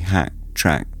can all be hacked,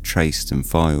 tracked, traced and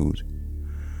filed.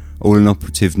 All an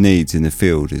operative needs in the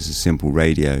field is a simple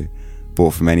radio,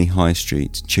 bought from any high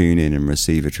street to tune in and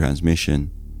receive a transmission.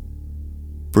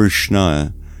 Bruce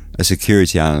Schneier, a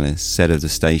security analyst, said of the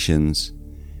stations,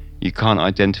 "You can't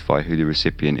identify who the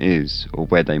recipient is or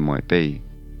where they might be.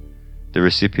 The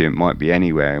recipient might be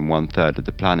anywhere in 1/3 of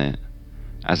the planet.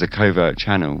 As a covert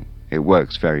channel, it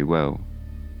works very well."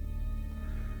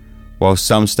 While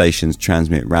some stations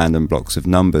transmit random blocks of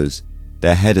numbers,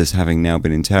 their headers having now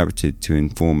been interpreted to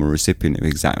inform a recipient of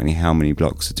exactly how many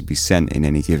blocks are to be sent in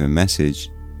any given message,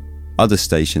 other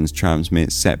stations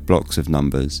transmit set blocks of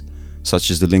numbers, such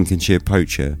as the Lincolnshire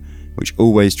Poacher, which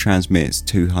always transmits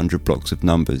 200 blocks of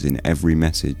numbers in every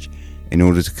message in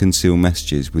order to conceal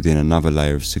messages within another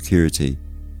layer of security,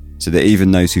 so that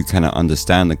even those who cannot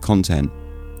understand the content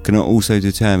cannot also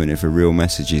determine if a real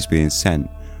message is being sent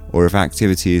or if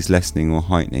activity is lessening or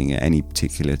heightening at any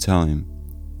particular time.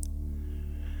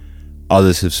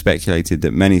 Others have speculated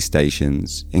that many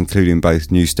stations, including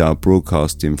both New Star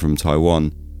Broadcasting from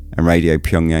Taiwan and Radio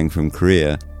Pyongyang from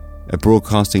Korea, are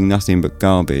broadcasting nothing but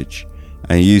garbage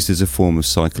and are used as a form of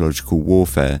psychological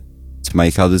warfare to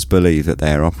make others believe that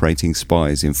they are operating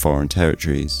spies in foreign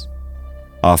territories.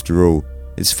 After all,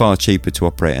 it's far cheaper to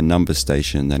operate a number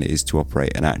station than it is to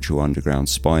operate an actual underground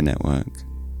spy network.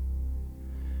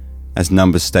 As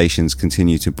number stations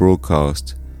continue to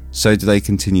broadcast, so do they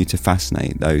continue to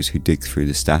fascinate those who dig through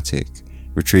the static,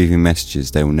 retrieving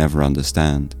messages they will never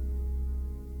understand.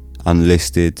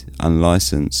 Unlisted,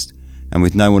 unlicensed, and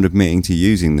with no one admitting to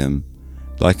using them,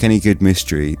 like any good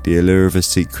mystery, the allure of a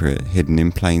secret hidden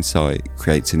in plain sight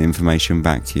creates an information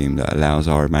vacuum that allows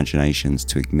our imaginations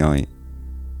to ignite.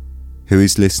 Who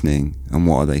is listening and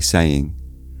what are they saying?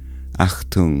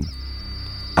 Achtung!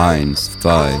 1, 2,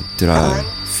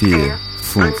 3,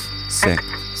 4, 5, 6,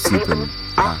 7,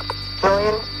 8.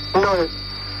 9, 0,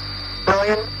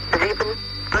 9, 7,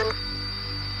 5,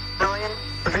 9,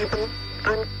 7,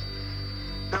 5,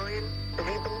 9, 7,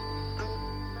 5.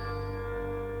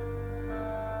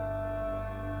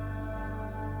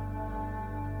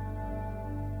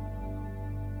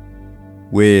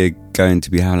 We're going to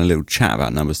be having a little chat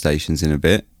about number stations in a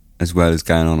bit, as well as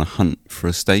going on a hunt for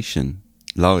a station,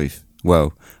 live,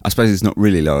 Well, I suppose it's not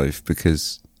really live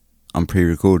because I'm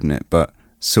pre-recording it, but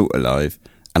sort of live,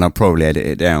 and I'll probably edit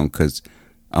it down because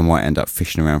I might end up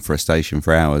fishing around for a station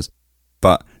for hours.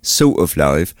 But sort of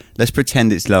live. Let's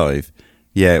pretend it's live.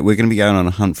 Yeah, we're going to be going on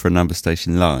a hunt for a number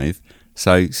station live,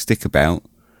 so stick about,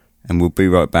 and we'll be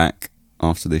right back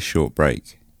after this short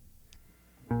break.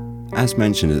 As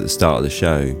mentioned at the start of the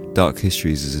show, Dark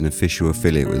Histories is an official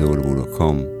affiliate with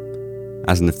Audible.com.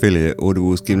 As an affiliate,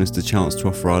 Audible has given us the chance to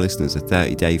offer our listeners a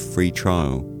 30-day free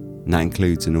trial, and that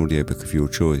includes an audiobook of your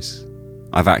choice.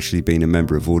 I've actually been a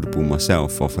member of Audible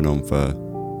myself, off and on for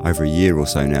over a year or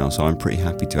so now, so I'm pretty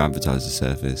happy to advertise the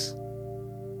service.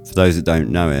 For those that don't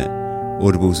know it,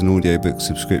 Audible is an audiobook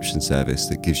subscription service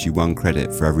that gives you 1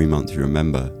 credit for every month you're a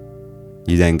member.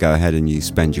 You then go ahead and you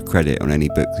spend your credit on any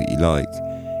book that you like,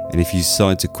 and if you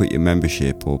decide to quit your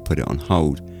membership or put it on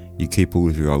hold, you keep all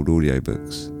of your old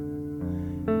audiobooks.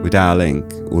 With our link,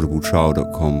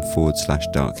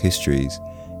 audibletrial.com/darkhistories,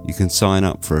 you can sign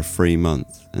up for a free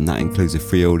month, and that includes a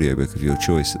free audiobook of your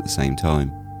choice at the same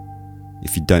time.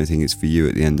 If you don't think it's for you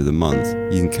at the end of the month,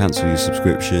 you can cancel your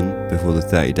subscription before the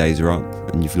 30 days are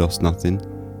up, and you've lost nothing.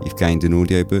 You've gained an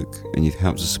audiobook, and you've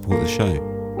helped to support the show.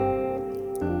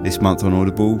 This month on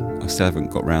Audible, I still haven't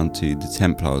got round to the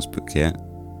Templars book yet.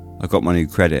 I got my new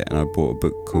credit and I bought a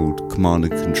book called Command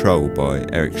and Control by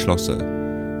Eric Schlosser.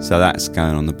 So that's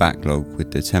going on the backlog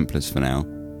with the Templars for now.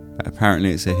 But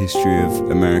apparently it's a history of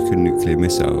American nuclear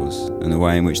missiles and the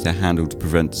way in which they're handled to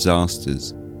prevent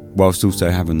disasters, whilst also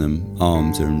having them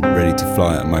armed and ready to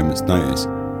fly at a moment's notice.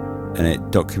 And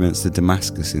it documents the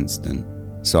Damascus incident.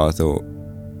 So I thought,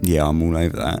 yeah, I'm all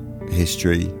over that.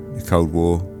 History, the Cold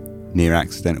War, near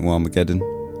accidental Armageddon.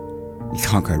 You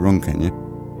can't go wrong, can you?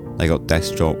 They got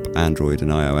desktop, Android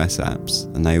and iOS apps,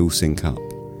 and they all sync up.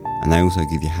 And they also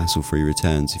give you hassle-free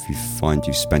returns if you find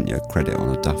you've spent your credit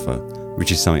on a duffer,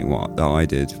 which is something that I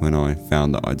did when I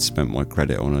found that I'd spent my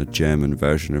credit on a German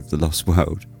version of The Lost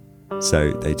World.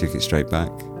 So they took it straight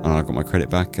back, and I got my credit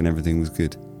back and everything was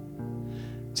good.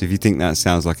 So if you think that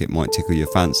sounds like it might tickle your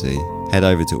fancy, head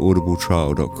over to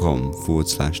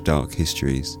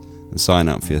audibletrial.com/darkhistories and sign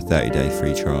up for your 30-day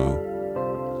free trial.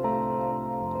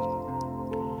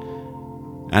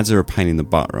 Ads are a pain in the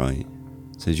butt, right?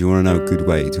 So do you want to know a good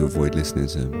way to avoid listening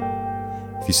to them?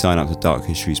 If you sign up to Dark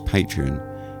Histories Patreon,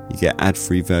 you get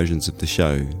ad-free versions of the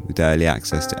show with early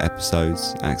access to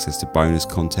episodes, access to bonus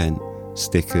content,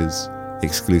 stickers,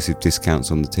 exclusive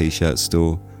discounts on the t-shirt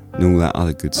store, and all that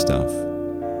other good stuff.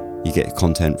 You get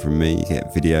content from me, you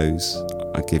get videos,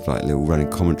 I give like little running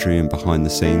commentary and behind the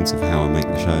scenes of how I make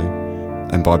the show.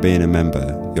 And by being a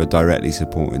member, you're directly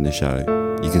supporting the show.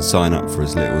 You can sign up for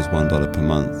as little as $1 per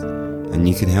month, and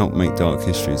you can help make Dark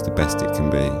Histories the best it can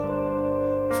be.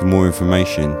 For more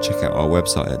information, check out our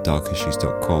website at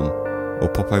darkhistories.com or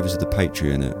pop over to the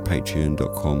Patreon at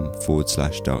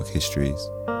patreon.com/darkhistories.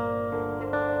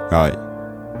 Right,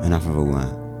 enough of all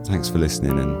that. Thanks for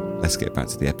listening, and let's get back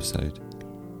to the episode.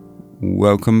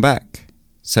 Welcome back.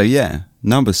 So yeah,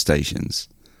 number stations.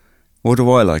 What do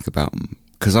I like about them?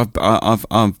 Because I've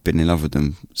been in love with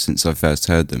them since I first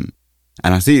heard them.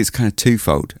 And I think it's kind of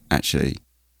twofold, actually.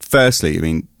 Firstly, I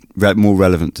mean, more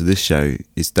relevant to this show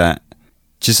is that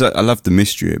I love the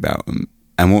mystery about them.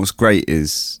 And what's great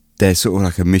is they're sort of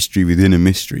like a mystery within a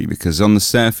mystery, because on the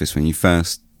surface, when you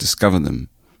first discover them,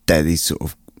 they're these sort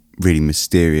of really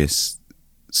mysterious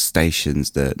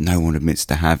stations that no one admits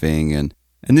to having. And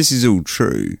this is all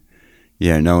true.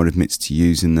 Yeah, no one admits to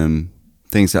using them,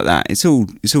 things like that. It's all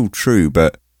true,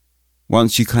 but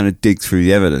once you kind of dig through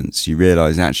the evidence, you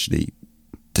realise actually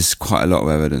there's quite a lot of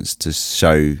evidence to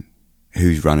show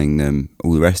who's running them,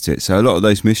 all the rest of it. So a lot of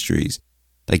those mysteries,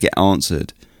 they get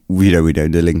answered. We know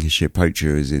the Lincolnshire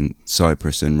Poacher is in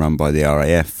Cyprus and run by the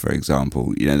RAF, for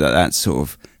example. You know, that sort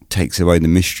of takes away the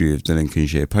mystery of the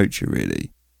Lincolnshire Poacher,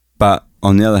 really. But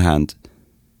on the other hand,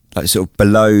 like sort of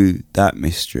below that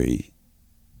mystery,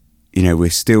 you know, we're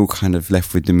still kind of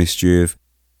left with the mystery of,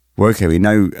 well, okay, we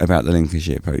know about the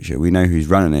Lincolnshire Poacher, we know who's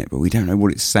running it, but we don't know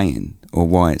what it's saying or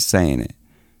why it's saying it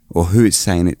or who it's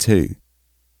saying it to.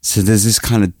 So there's this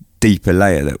kind of deeper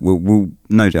layer that we'll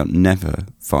no doubt never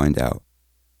find out.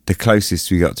 The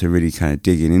closest we got to really kind of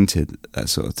digging into that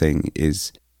sort of thing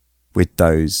is with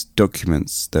those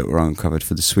documents that were uncovered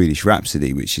for the Swedish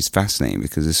Rhapsody, which is fascinating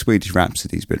because the Swedish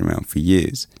Rhapsody's been around for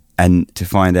years. And to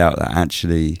find out that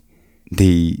actually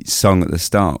the song at the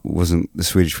start wasn't the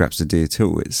Swedish Rhapsody at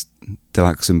all, it's the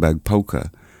Luxembourg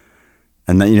Polka.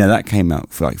 And that, you know, that came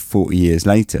out for like 40 years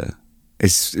later.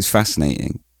 It's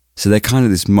fascinating. So they're kind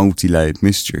of this multi-layered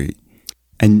mystery.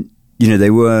 And, you know,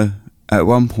 they were at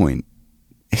one point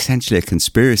essentially a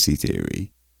conspiracy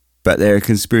theory. but they're a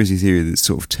conspiracy theory that's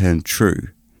sort of turned true.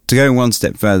 To go one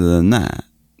step further than that,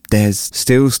 there's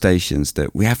still stations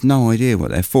that we have no idea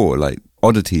what they're for, like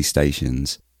oddity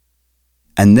stations.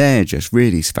 And they're just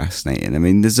really fascinating. I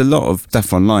mean, there's a lot of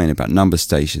stuff online about number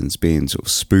stations being sort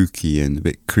of spooky and a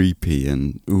bit creepy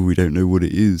and, we don't know what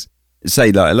it is.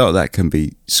 Say, like, a lot of that can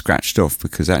be scratched off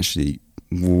because actually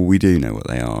we do know what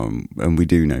they are and we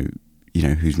do know,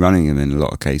 who's running them in a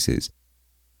lot of cases.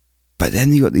 But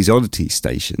then you've got these oddity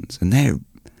stations and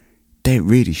they're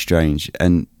really strange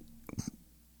and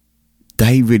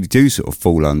they really do sort of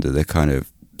fall under the kind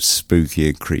of spooky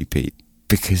and creepy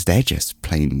because they're just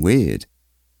plain weird.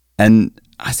 And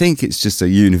I think it's just a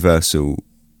universal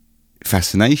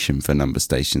fascination for number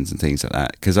stations and things like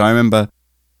that. Because I remember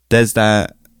there's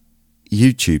that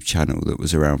YouTube channel that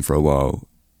was around for a while.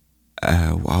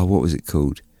 What was it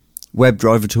called?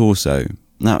 WebDriver Torso.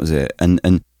 That was it. And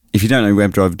if you don't know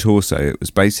WebDriver Torso, it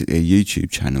was basically a YouTube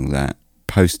channel that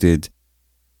posted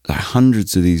like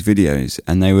hundreds of these videos,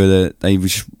 and they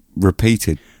just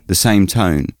repeated the same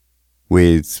tone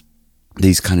with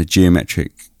these kind of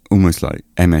geometric, almost like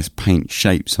MS Paint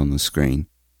shapes on the screen.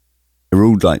 They're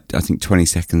all like, I think 20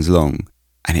 seconds long,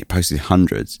 and it posted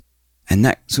hundreds. And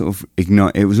that sort of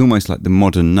it was almost like the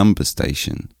modern number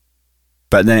station.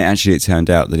 But then it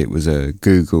turned out that it was a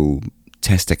Google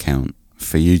test account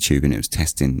for YouTube, and it was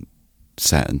testing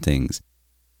certain things.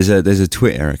 There's a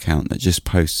Twitter account that just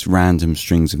posts random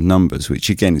strings of numbers, which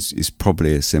again is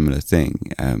probably a similar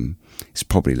thing. It's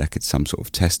probably like it's some sort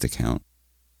of test account.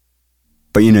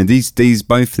 But both these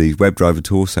WebDriver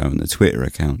Torso and the Twitter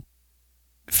account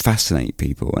fascinate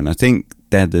people, and I think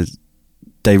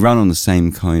they run on the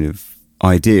same kind of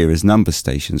idea as number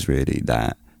stations, really,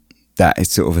 that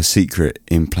it's sort of a secret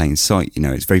in plain sight.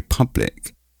 It's very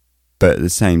public, but at the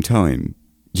same time,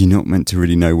 you're not meant to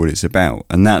really know what it's about,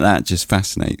 and that just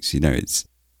fascinates.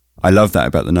 I love that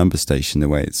about the number station, the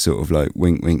way it's sort of like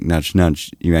wink, wink, nudge,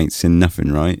 nudge. You ain't seen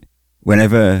nothing, right?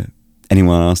 Whenever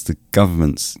anyone asks the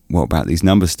governments, what about these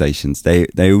number stations, they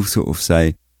all sort of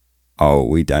say, oh,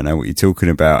 we don't know what you're talking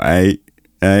about,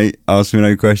 eh? Ask me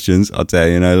no questions, I'll tell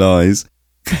you no lies.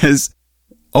 Because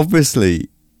obviously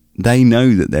they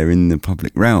know that they're in the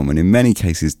public realm, and in many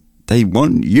cases they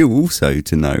want you also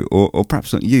to know, or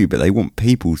perhaps not you, but they want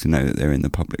people to know that they're in the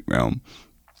public realm,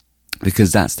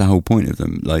 because that's the whole point of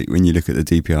them. Like when you look at the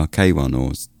DPRK one,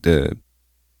 or the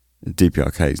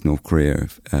DPRK is North Korea,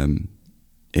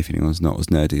 if anyone's not as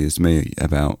nerdy as me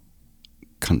about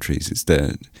countries, it's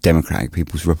the Democratic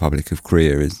People's Republic of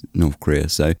Korea is North Korea.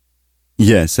 So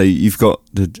yeah, so you've got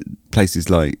the places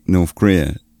like North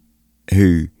Korea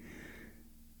who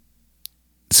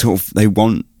sort of, they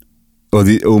want,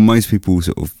 or most people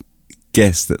sort of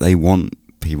guess that they want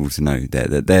people to know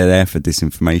that they're there for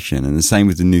disinformation. And the same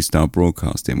with the New Star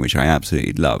Broadcasting, which I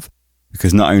absolutely love,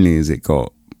 because not only has it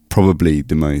got probably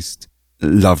the most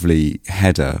lovely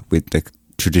header with the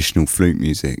traditional flute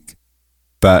music,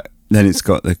 but then it's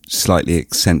got the slightly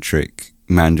eccentric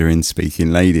Mandarin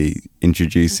speaking lady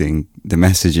introducing the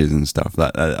messages and stuff.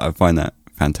 I find that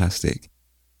fantastic.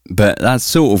 But that's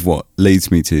sort of what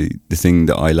leads me to the thing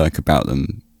that I like about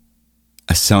them,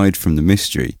 aside from the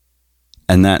mystery,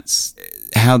 and that's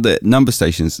how the number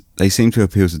stations, they seem to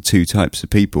appeal to two types of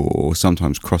people, or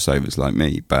sometimes crossovers like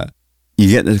me. But you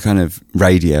get the kind of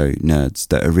radio nerds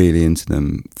that are really into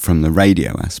them from the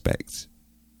radio aspect,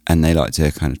 and they like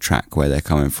to kind of track where they're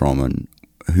coming from and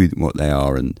what they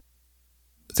are and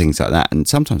things like that. And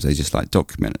sometimes they just like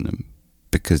documenting them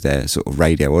because they're sort of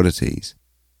radio oddities.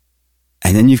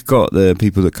 And then you've got the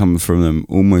people that come from them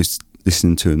almost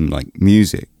listening to them like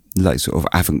music, like sort of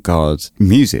avant-garde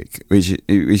music, which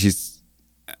is,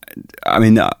 I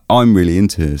mean, I'm really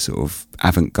into sort of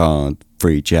avant-garde,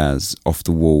 free jazz,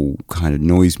 off-the-wall kind of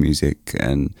noise music.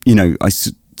 And, I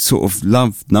sort of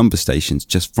love number stations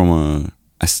just from a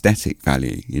aesthetic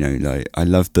value, like I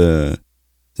love the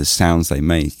sounds they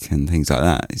make and things like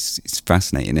that. It's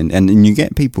fascinating. And you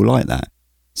get people like that.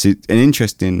 So an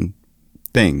interesting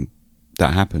thing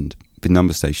that happened with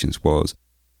number stations was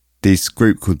this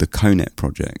group called the CONET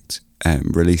Project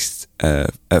released,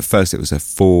 at first it was a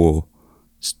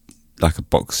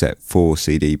box set, 4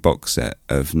 CD box set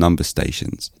of number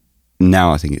stations.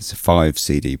 Now I think it's a 5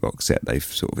 CD box set. They've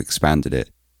sort of expanded it,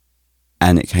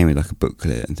 and it came with like a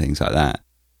booklet and things like that.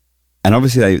 And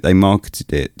obviously they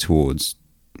marketed it towards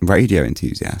radio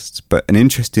enthusiasts, but an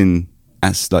interesting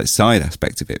side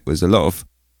aspect of it was a lot of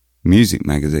music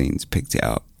magazines picked it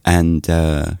up and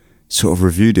sort of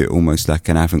reviewed it almost like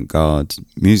an avant-garde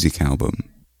music album,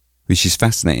 which is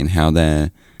fascinating how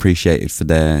they're appreciated for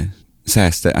their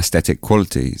aesthetic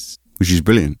qualities, which is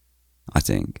brilliant, I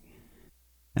think.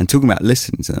 And talking about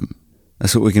listening to them,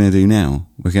 that's what we're going to do now.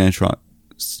 We're going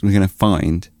to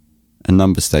find a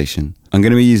number station. I'm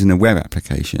going to be using a web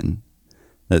application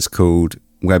that's called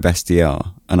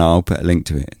WebSDR, and I'll put a link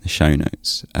to it in the show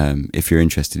notes if you're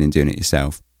interested in doing it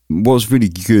yourself. What's really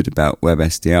good about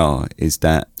WebSDR is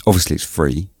that obviously it's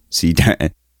free, so you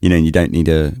don't need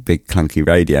a big clunky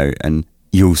radio, and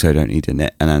you also don't need an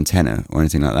antenna or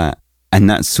anything like that. And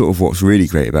that's sort of what's really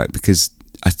great about it, because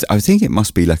I think it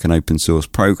must be like an open source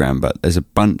program, but there's a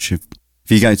bunch of,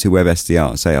 if you go to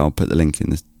WebSDR, say I'll put the link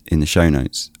in the show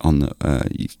notes on the,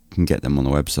 you can get them on the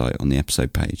website on the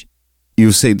episode page.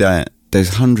 You'll see that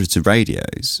there's hundreds of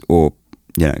radios, or,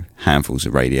 handfuls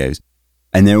of radios,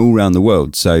 and they're all around the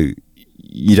world. So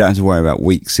you don't have to worry about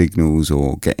weak signals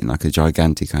or getting like a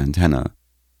gigantic antenna,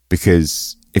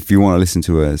 because if you want to listen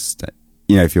to us,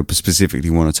 if you specifically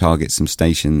want to target some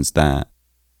stations that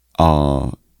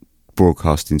are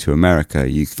broadcasting to America,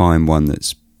 you find one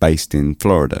that's based in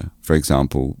Florida, for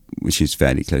example, which is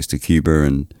fairly close to Cuba,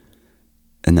 and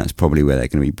that's probably where they're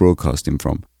going to be broadcasting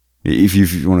from. If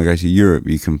you want to go to Europe,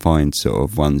 you can find sort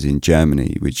of ones in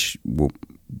Germany, which will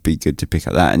be good to pick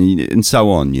up that, and so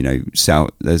on.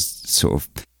 There's sort of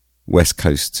West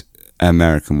Coast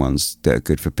American ones that are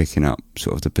good for picking up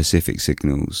sort of the Pacific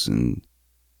signals and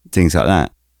things like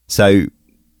that. So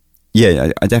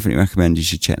yeah, I definitely recommend you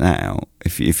should check that out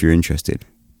if you're interested.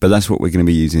 But that's what we're going to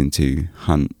be using to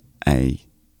hunt a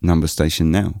number station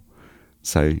now.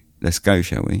 So let's go,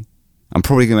 shall we? I'm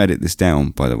probably going to edit this down,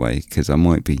 by the way, because I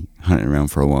might be hunting around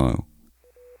for a while.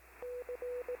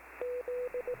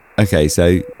 Okay,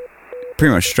 so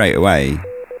pretty much straight away,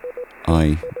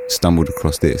 I stumbled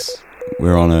across this.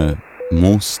 We're on a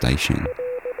Morse station,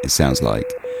 it sounds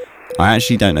like. I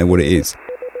actually don't know what it is.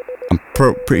 I'm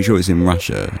pretty sure it's in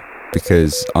Russia,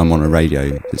 because I'm on a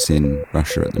radio that's in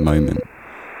Russia at the moment,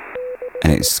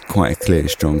 and it's quite a clear,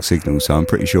 strong signal, so I'm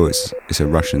pretty sure it's a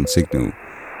Russian signal.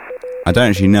 I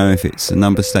don't actually know if it's a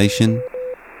number station.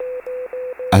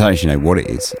 I don't actually know what it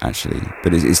is, actually,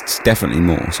 but it's definitely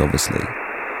Morse, obviously.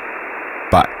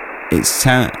 But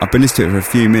I've been listening to it for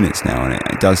a few minutes now, and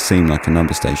it does seem like a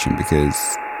number station, because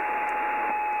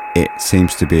it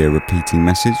seems to be a repeating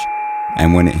message,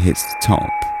 and when it hits the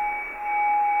top,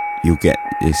 you'll get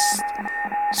this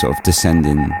sort of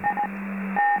descending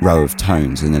row of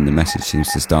tones, and then the message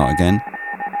seems to start again.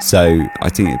 So I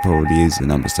think it probably is a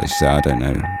number station, so I don't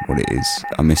know what it is.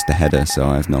 I missed the header, so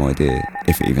I have no idea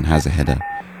if it even has a header.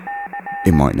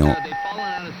 It might not.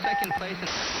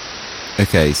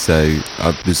 Okay, so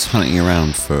I was hunting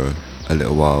around for a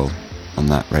little while on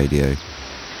that radio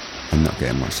and not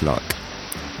getting much luck.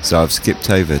 So I've skipped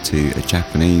over to a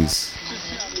Japanese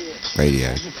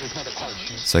radio.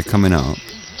 So coming up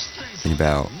in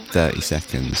about 30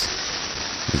 seconds,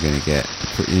 we're going to get a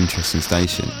pretty interesting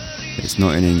station. It's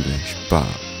not in English, but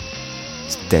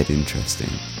it's dead interesting.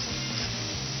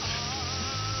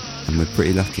 And we're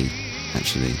pretty lucky,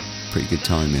 actually. Pretty good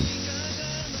timing.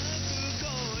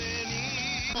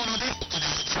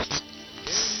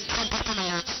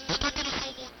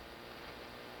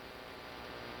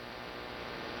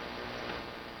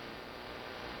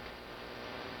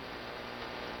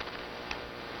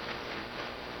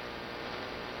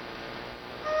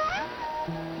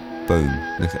 Boom,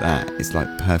 look at that, it's like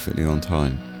perfectly on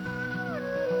time.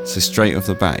 So straight off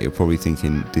the bat, you're probably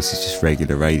thinking this is just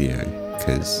regular radio,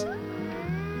 because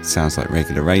it sounds like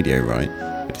regular radio, right?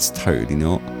 But it's totally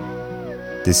not.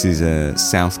 This is a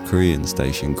South Korean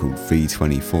station called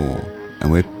V24,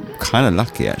 and we're kind of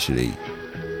lucky, actually.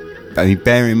 I mean,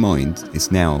 bear in mind,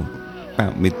 it's now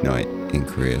about midnight in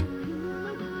Korea,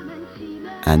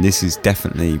 and this is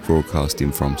definitely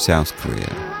broadcasting from South Korea,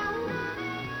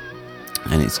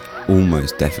 and it's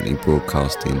almost definitely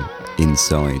broadcasting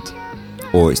inside,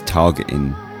 or it's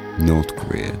targeting North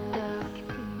Korea,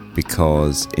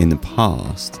 because in the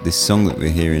past, this song that we're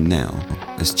hearing now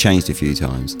has changed a few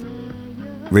times.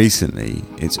 Recently,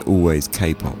 it's always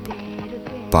K-pop,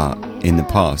 but in the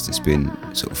past, it's been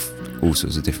sort of all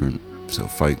sorts of different sort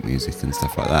of folk music and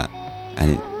stuff like that,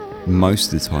 and it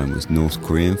most of the time was North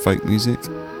Korean folk music,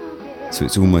 so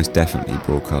it's almost definitely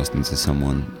broadcasting to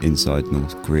someone inside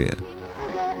North Korea.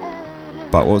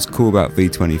 But what's cool about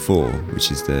V24,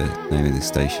 which is the name of this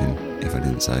station, if I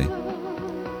didn't say,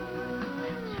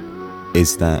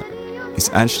 is that it's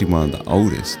actually one of the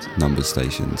oldest number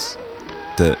stations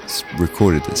that's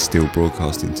recorded that's still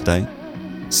broadcasting today.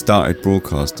 Started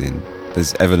broadcasting,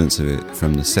 there's evidence of it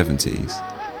from the 70s,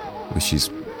 which is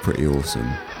pretty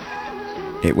awesome.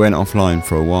 It went offline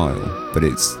for a while, but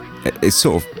it's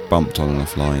sort of bumped on and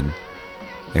offline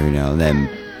every now and then.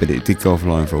 But it did go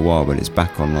offline for a while, but it's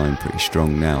back online pretty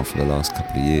strong now for the last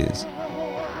couple of years.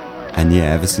 And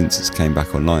yeah, ever since it's came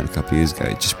back online a couple of years ago,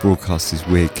 it just broadcasts this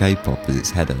weird K-pop as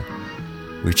its header,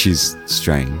 which is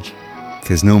strange,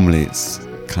 because normally it's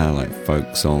kind of like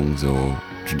folk songs or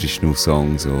traditional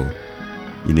songs, or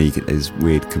you know, you get those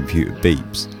weird computer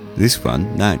beeps. This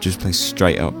one, no, it just plays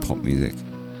straight up pop music.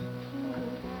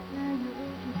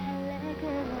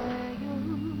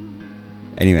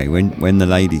 Anyway, when the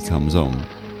lady comes on,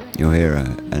 you'll hear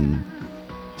her, and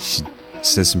she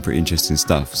says some pretty interesting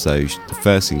stuff. So the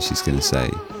first thing she's going to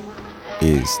say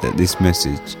is that this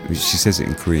message, she says it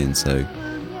in Korean, so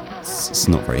it's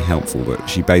not very helpful, but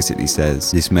she basically says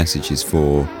this message is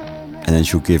for, and then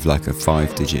she'll give like a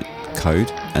 5-digit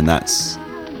code, and that's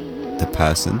the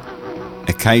person.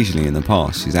 Occasionally in the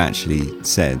past she's actually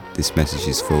said this message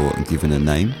is for and given a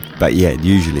name, but yeah,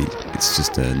 usually it's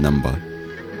just a number.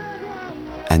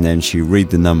 And then she'll read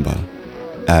the number,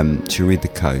 she'll read the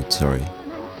code, sorry,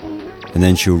 and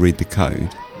then she'll read the code,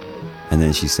 and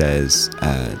then she says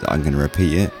I'm going to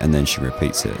repeat it, and then she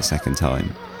repeats it a second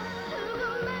time.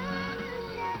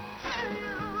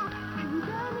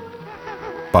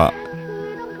 But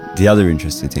the other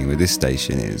interesting thing with this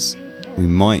station is we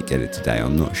might get it today,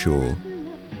 I'm not sure.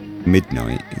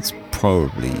 Midnight, it's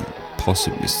probably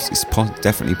possible, it's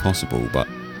definitely possible, but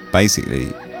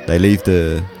basically they leave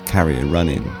the carrier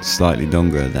running slightly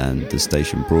longer than the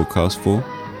station broadcast for,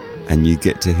 and you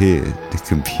get to hear the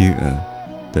computer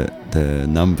that the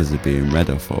numbers are being read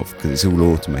off of, because it's all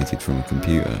automated from a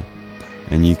computer,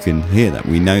 and you can hear that.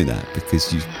 We know that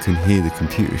because you can hear the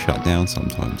computer shut down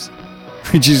sometimes,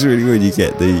 which is really weird. You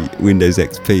get the Windows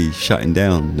XP shutting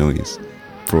down noise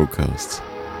broadcasts.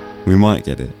 We might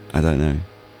get it, I don't know.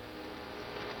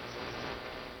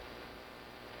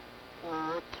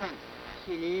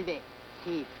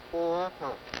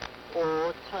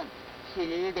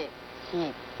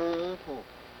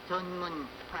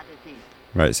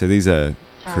 Right, so these are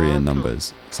Korean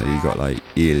numbers. So you got like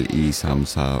 1, 2, 3, 4,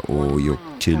 5,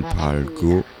 6, 7,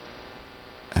 8,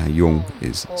 9. Yong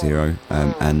is 0.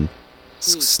 And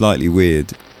slightly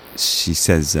weird, she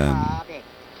says like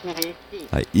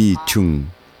I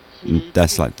chung,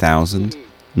 that's like 1,000.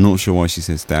 Not sure why she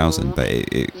says 1,000, but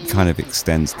it kind of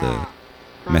extends the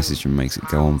message and makes it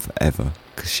go on forever,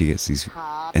 because she gets these,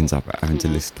 ends up having to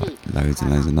list like loads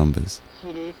and loads of numbers.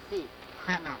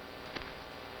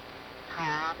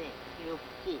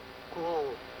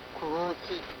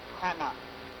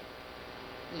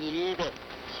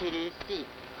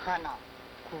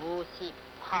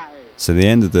 So the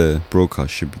end of the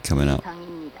broadcast should be coming up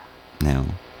now.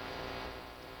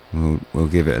 We'll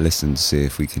give it a listen to see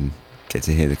if we can get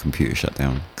to hear the computer shut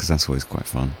down, because that's always quite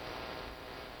fun.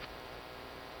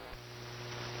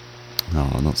 No,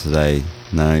 not today.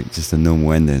 No, just a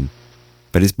normal ending.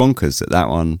 But it's bonkers that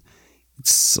one,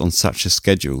 it's on such a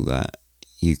schedule that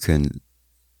you can,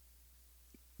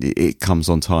 it comes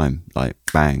on time, like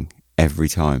bang, every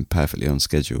time, perfectly on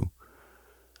schedule.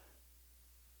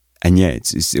 And yeah,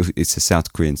 it's a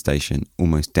South Korean station,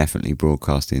 almost definitely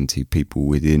broadcasting to people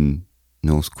within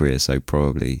North Korea, so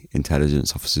probably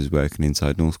intelligence officers working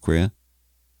inside North Korea.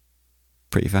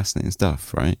 Pretty fascinating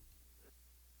stuff, right?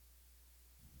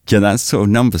 Yeah, that's sort of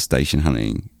number station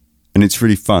hunting, and it's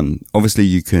really fun. Obviously,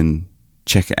 you can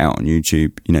check it out on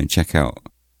YouTube. You know, check out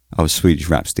Swedish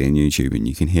Rhapsody on YouTube, and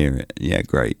you can hear it. Yeah,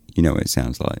 great. You know what it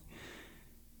sounds like.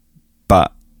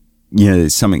 But you know,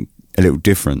 there's something a little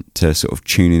different to sort of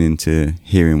tuning into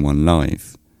hearing one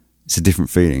live. It's a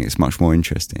different feeling. It's much more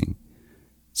interesting.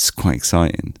 It's quite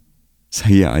exciting. So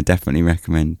yeah, I definitely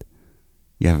recommend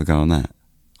you have a go on that.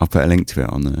 I'll put a link to it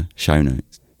on the show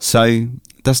notes. So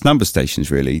that's number stations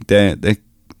really. They're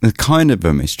kind of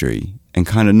a mystery and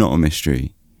kind of not a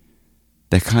mystery.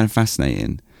 They're kind of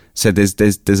fascinating. So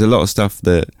there's a lot of stuff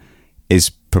that is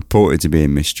purported to be a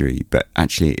mystery, but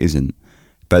actually it isn't.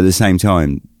 But at the same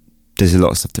time, there's a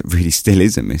lot of stuff that really still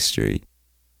is a mystery.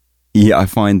 Yeah, I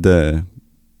find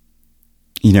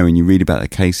you know, when you read about the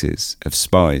cases of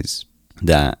spies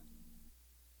that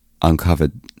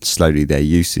uncovered slowly their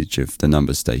usage of the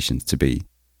number stations to be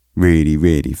really,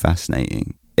 really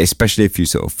fascinating. Especially if you're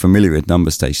sort of familiar with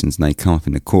number stations and they come up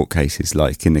in the court cases,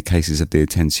 like in the cases of the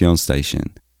Attention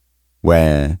station,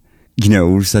 where, you know,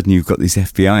 all of a sudden you've got these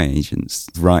FBI agents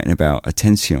writing about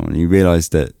Attention and you realise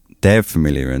that they're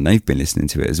familiar and they've been listening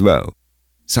to it as well.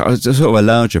 So I just sort of a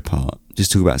larger part,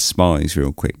 just talk about spies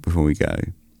real quick before we go.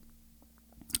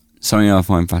 Something I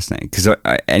find fascinating, because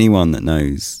anyone that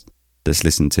knows, that's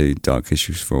listened to Dark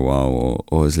Histories for a while,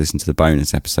 or has listened to the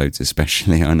bonus episodes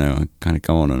especially, I know I kind of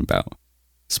go on about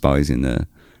spies in the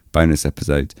bonus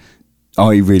episodes.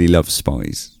 I really love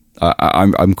spies.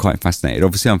 I'm quite fascinated.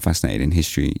 Obviously I'm fascinated in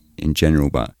history in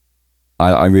general, but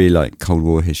I really like Cold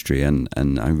War history, and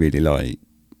I really like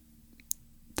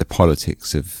the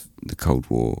politics of the Cold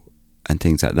War and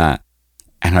things like that.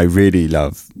 And I really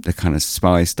love the kind of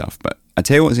spy stuff. But I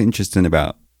tell you what's interesting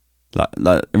about, like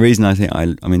the reason I think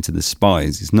I'm into the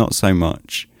spies is not so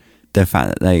much the fact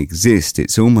that they exist.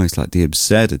 It's almost like the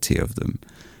absurdity of them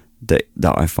that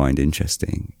I find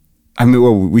interesting. I mean,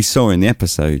 well, we saw in the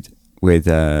episode with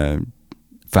Van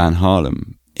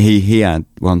Harlem, he had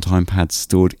one-time pads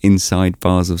stored inside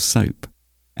bars of soap,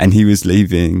 and he was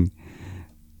leaving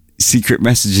secret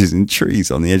messages in trees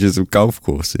on the edges of golf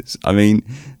courses. I mean,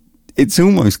 it's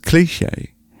almost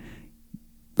cliche.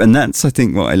 And that's, I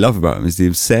think, what I love about him is the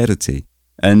absurdity.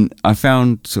 And I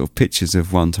found sort of pictures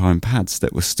of one-time pads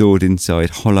that were stored inside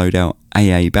hollowed out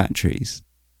AA batteries,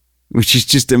 which is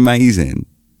just amazing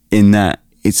in that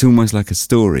it's almost like a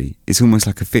story. It's almost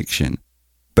like a fiction,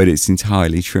 but it's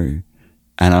entirely true.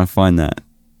 And I find that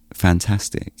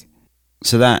fantastic.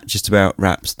 So that just about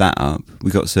wraps that up. We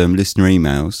got some listener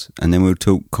emails, and then we'll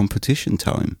talk competition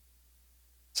time.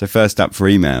 So first up for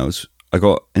emails, I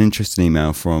got an interesting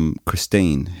email from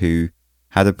Christine, who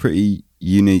had a pretty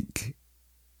unique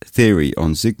theory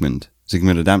on Zygmunt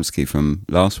Adamski from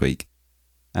last week.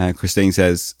 Christine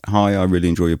says, "Hi, I really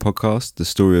enjoy your podcast. The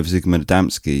story of Zygmunt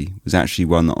Adamski was actually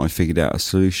one that I figured out a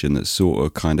solution that sort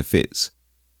of kind of fits.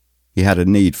 He had a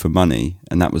need for money,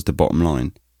 and that was the bottom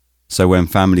line. So when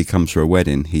family comes for a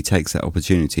wedding, he takes that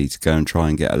opportunity to go and try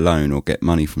and get a loan or get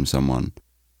money from someone.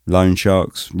 Loan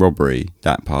sharks, robbery,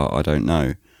 that part I don't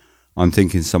know. I'm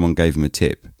thinking someone gave him a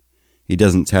tip. He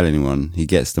doesn't tell anyone, he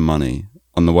gets the money.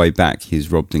 On the way back,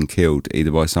 he's robbed and killed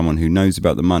either by someone who knows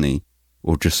about the money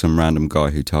or just some random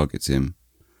guy who targets him.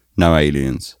 No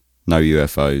aliens, no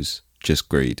UFOs, just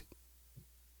greed."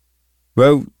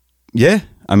 Well, yeah,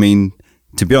 I mean,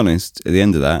 to be honest, at the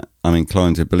end of that, I'm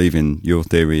inclined to believe in your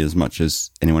theory as much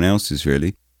as anyone else's,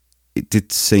 really. It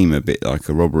did seem a bit like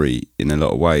a robbery in a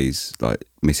lot of ways, like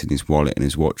missing his wallet and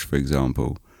his watch, for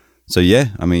example. So yeah,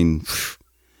 I mean,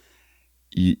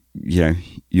 you know,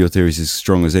 your theory is as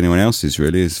strong as anyone else's,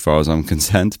 really, as far as I'm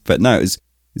concerned. But no, it's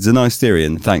a nice theory,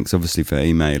 and thanks, obviously, for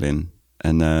emailing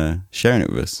and sharing it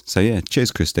with us. So yeah,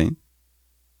 cheers, Christine.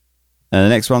 The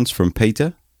next one's from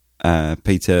Peter.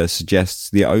 Peter suggests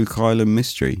the Oak Island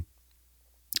Mystery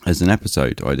as an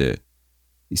episode idea.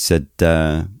 He said,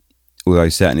 although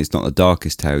certainly it's not the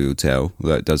darkest tale you'll tell,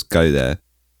 although it does go there,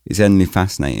 it's endlessly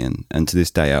fascinating and to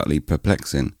this day utterly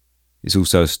perplexing. It's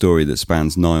also a story that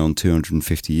spans nigh on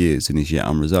 250 years and is yet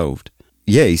unresolved.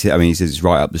 Yeah, he says it's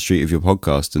right up the street of your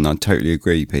podcast, and I totally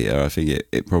agree, Peter. I think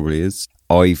it probably is.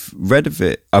 I've read of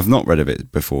it. I've not read of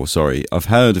it before, sorry. I've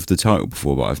heard of the title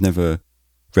before, but I've never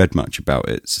read much about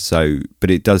it. So,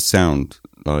 but it does sound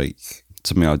like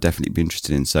something I'll definitely be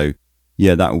interested in. So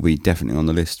yeah, that will be definitely on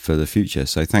the list for the future.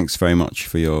 So thanks very much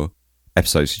for your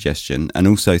episode suggestion. And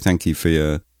also thank you for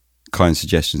your kind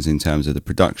suggestions in terms of the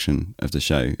production of the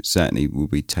show. Certainly will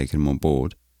be taking them on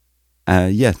board.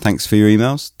 Yeah, thanks for your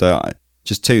emails.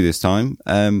 Just 2 this time.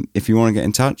 If you want to get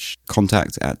in touch,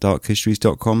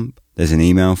 contact@darkhistories.com. There's an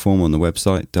email form on the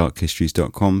website,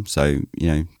 darkhistories.com. So,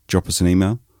 drop us an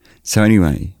email. So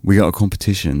anyway, we got a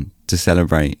competition to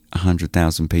celebrate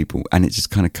 100,000 people, and it just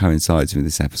kind of coincides with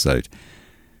this episode.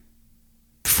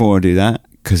 Before I do that,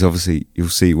 because obviously you'll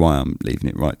see why I'm leaving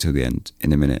it right till the end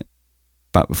in a minute.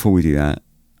 But before we do that,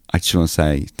 I just want to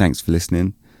say thanks for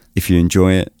listening. If you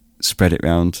enjoy it, spread it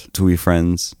around to all your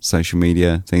friends, social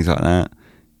media, things like that.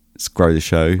 Let's grow the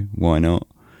show. Why not?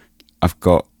 I've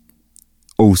got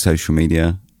all social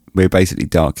media. We're basically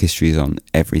Dark Histories on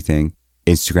everything.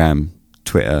 Instagram,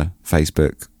 Twitter,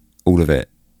 Facebook, all of it.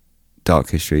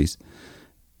 Dark Histories.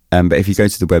 But if you go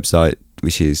to the website,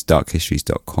 which is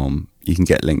darkhistories.com, you can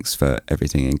get links for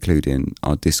everything, including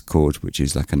our Discord, which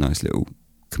is like a nice little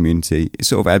community. It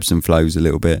sort of ebbs and flows a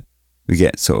little bit. We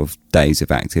get sort of days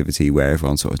of activity where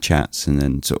everyone sort of chats, and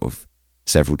then sort of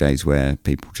several days where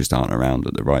people just aren't around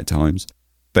at the right times.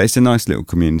 But it's a nice little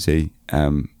community,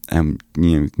 and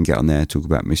we can get on there, talk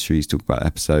about mysteries, talk about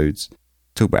episodes,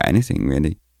 talk about anything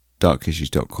really.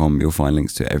 darkhistories.com, you'll find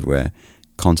links to it everywhere.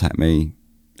 Contact me,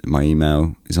 my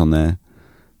email is on there.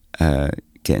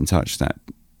 Get in touch,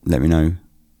 let me know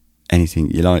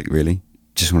anything you like, really.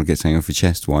 Just want to get something off your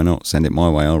chest, why not? Send it my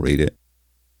way, I'll read it.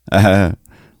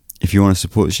 If you want to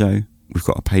support the show, we've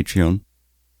got a Patreon,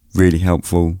 really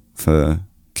helpful for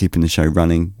keeping the show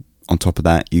running. On top of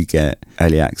that, you get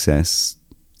early access,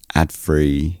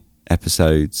 ad-free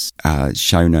episodes,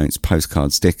 show notes,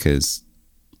 postcard stickers,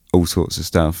 all sorts of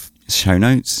stuff. Show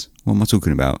notes? What am I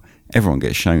talking about? Everyone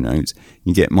gets show notes.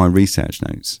 You get my research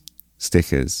notes,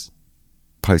 stickers,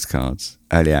 postcards,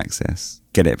 early access,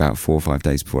 get it about 4 or 5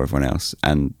 days before everyone else,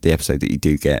 and the episode that you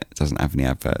do get doesn't have any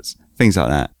adverts, things like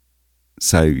that.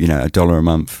 So, you know, $1 a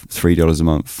month, $3 a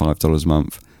month, $5 a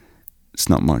month, it's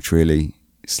not much really.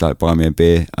 It's like buy me a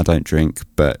beer. I don't drink,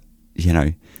 but, you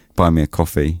know, buy me a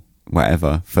coffee,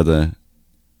 whatever, for the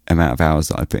amount of hours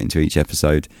that I put into each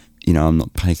episode. You know, I'm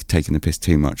not taking the piss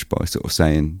too much by sort of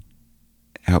saying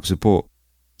help support.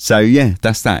 So yeah,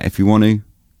 that's that. If you want to,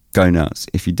 go nuts.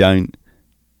 If you don't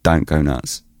go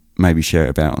nuts. Maybe share it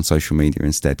about on social media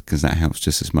instead, because that helps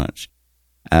just as much.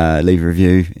 Leave a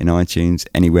review in iTunes,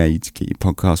 anywhere you get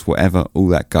your podcast, whatever, all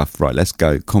that guff. Right, let's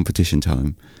go. Competition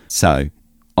time. So,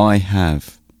 I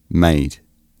have made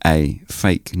a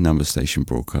fake number station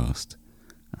broadcast,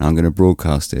 and I'm going to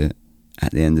broadcast it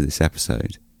at the end of this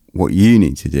episode. What you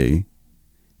need to do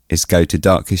is go to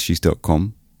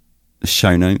darkhistories.com, the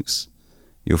show notes,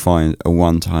 you'll find a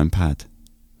one-time pad.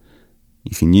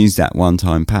 You can use that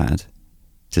one-time pad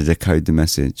to decode the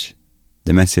message.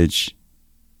 The message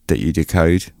that you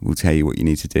decode will tell you what you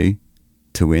need to do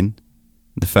to win.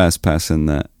 The first person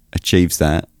that achieves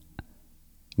that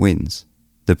wins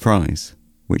the prize,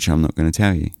 which I'm not going to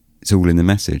tell you. It's all in the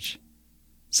message.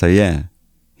 So yeah,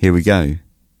 here we go.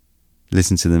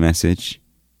 Listen to the message.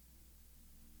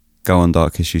 Go on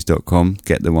darkhistories.com,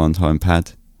 get the one-time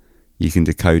pad. You can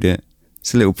decode it.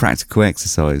 It's a little practical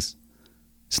exercise.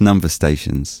 It's number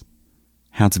stations.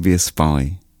 How to be a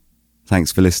spy.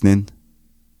 Thanks for listening.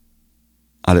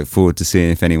 I look forward to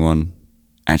seeing if anyone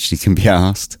actually can be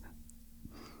asked.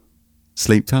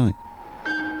 Sleep tight.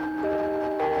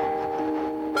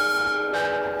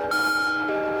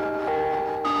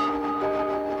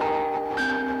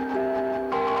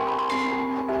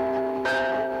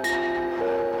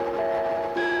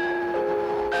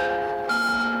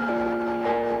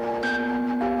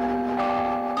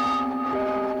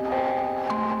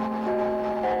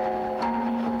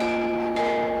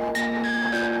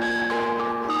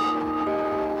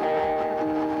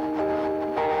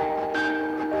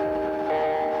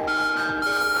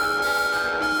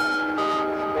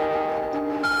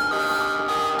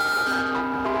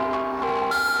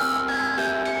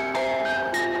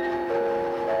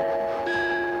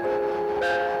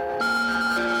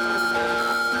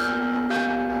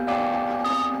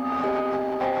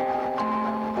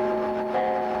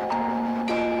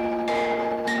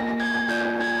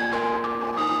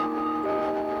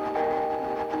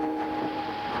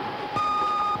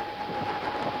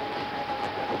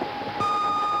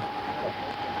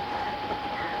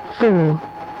 Four,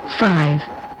 5,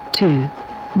 2,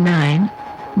 9,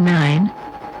 9,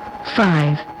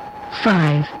 5,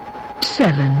 5,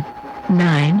 7,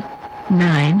 9,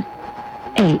 9,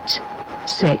 8,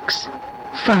 6,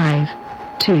 5,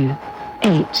 2,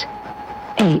 8,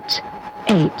 8,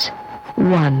 8,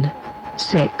 1,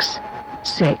 6,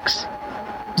 6,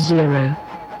 0,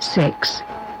 6,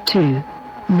 2,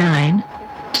 9,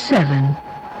 7,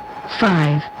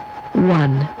 5,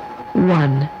 1,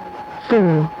 1,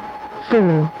 4,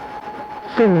 4,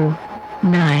 4,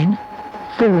 9,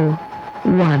 4,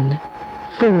 1,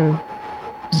 4,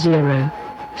 0,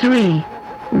 3,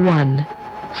 1,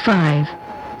 5,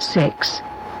 6,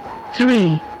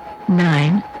 3,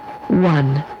 9,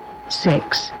 1,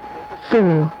 6,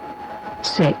 4,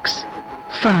 6,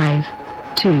 5,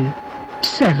 2,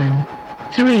 7,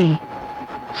 3,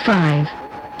 5,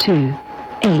 2,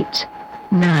 8,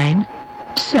 9,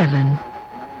 7,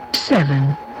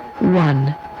 7,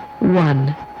 1,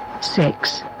 1,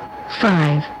 6,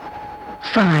 5,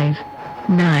 5,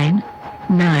 9,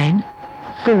 9,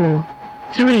 4,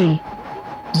 3,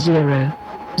 0,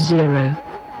 0,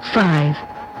 5,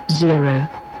 0,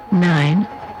 9,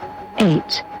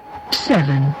 8,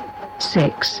 7,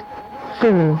 6,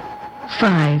 4,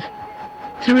 5,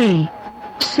 3,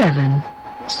 7,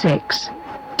 6,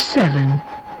 7,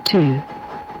 2,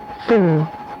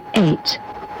 4, 8,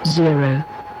 0,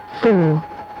 4,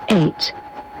 8,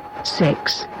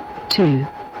 6, 2,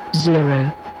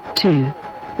 0, 2,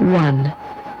 1,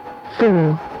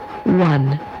 4,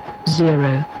 1,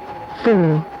 0,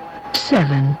 4,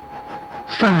 7,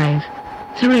 5,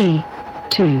 3,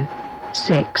 2,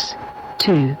 6,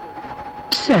 2,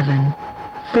 7,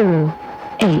 4,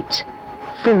 8,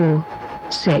 4,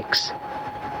 6,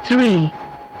 3,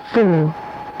 4,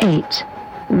 8,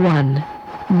 1,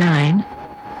 9,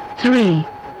 3,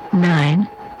 9,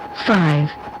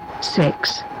 5,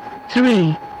 6,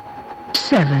 3,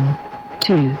 7,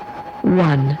 2,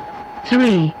 1,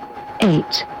 3,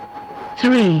 8,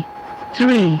 3,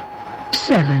 3,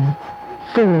 7,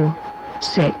 4,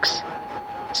 6,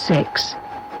 6,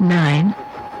 9,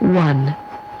 1,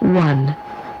 1,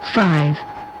 5,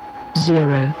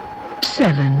 0,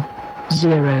 7,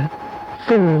 0,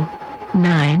 4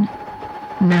 9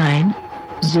 9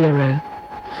 0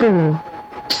 4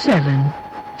 7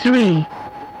 3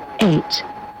 8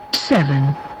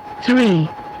 7 3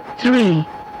 3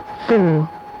 4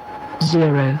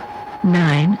 0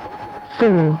 9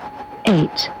 4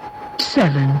 8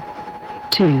 7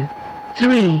 2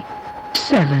 3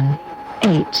 7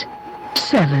 8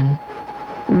 7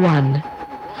 1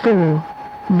 4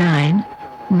 9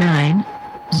 9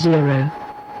 0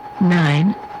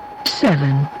 9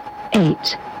 7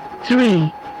 8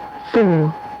 3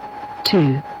 4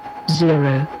 2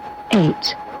 0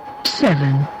 8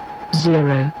 7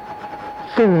 0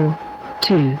 4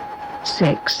 2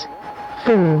 6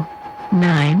 4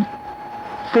 9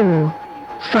 4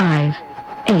 5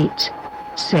 8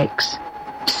 6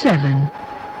 7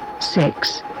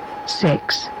 6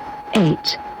 6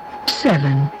 8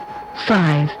 7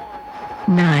 5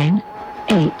 9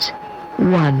 8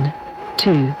 1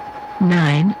 2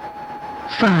 9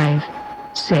 5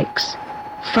 6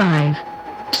 5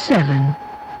 7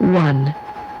 1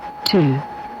 2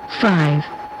 5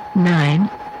 9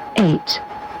 8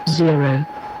 0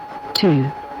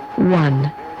 2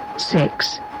 1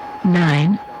 6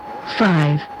 9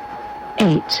 5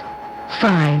 8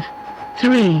 5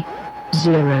 3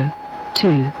 0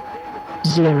 2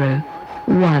 0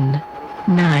 1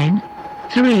 9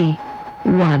 3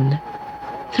 1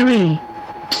 3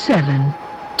 7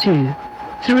 2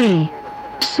 3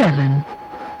 7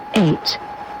 8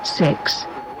 6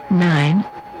 9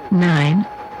 9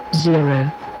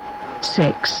 0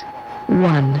 6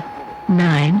 1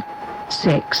 9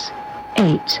 6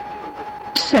 8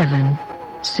 7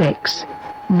 6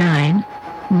 9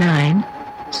 9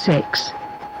 6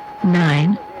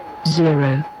 9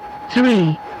 0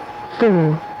 3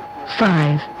 4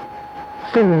 5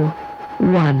 4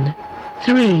 1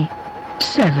 3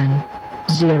 7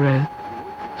 0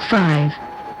 5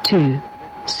 2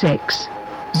 6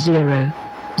 0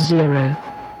 0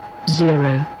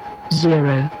 0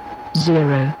 0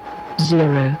 0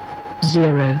 0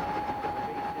 0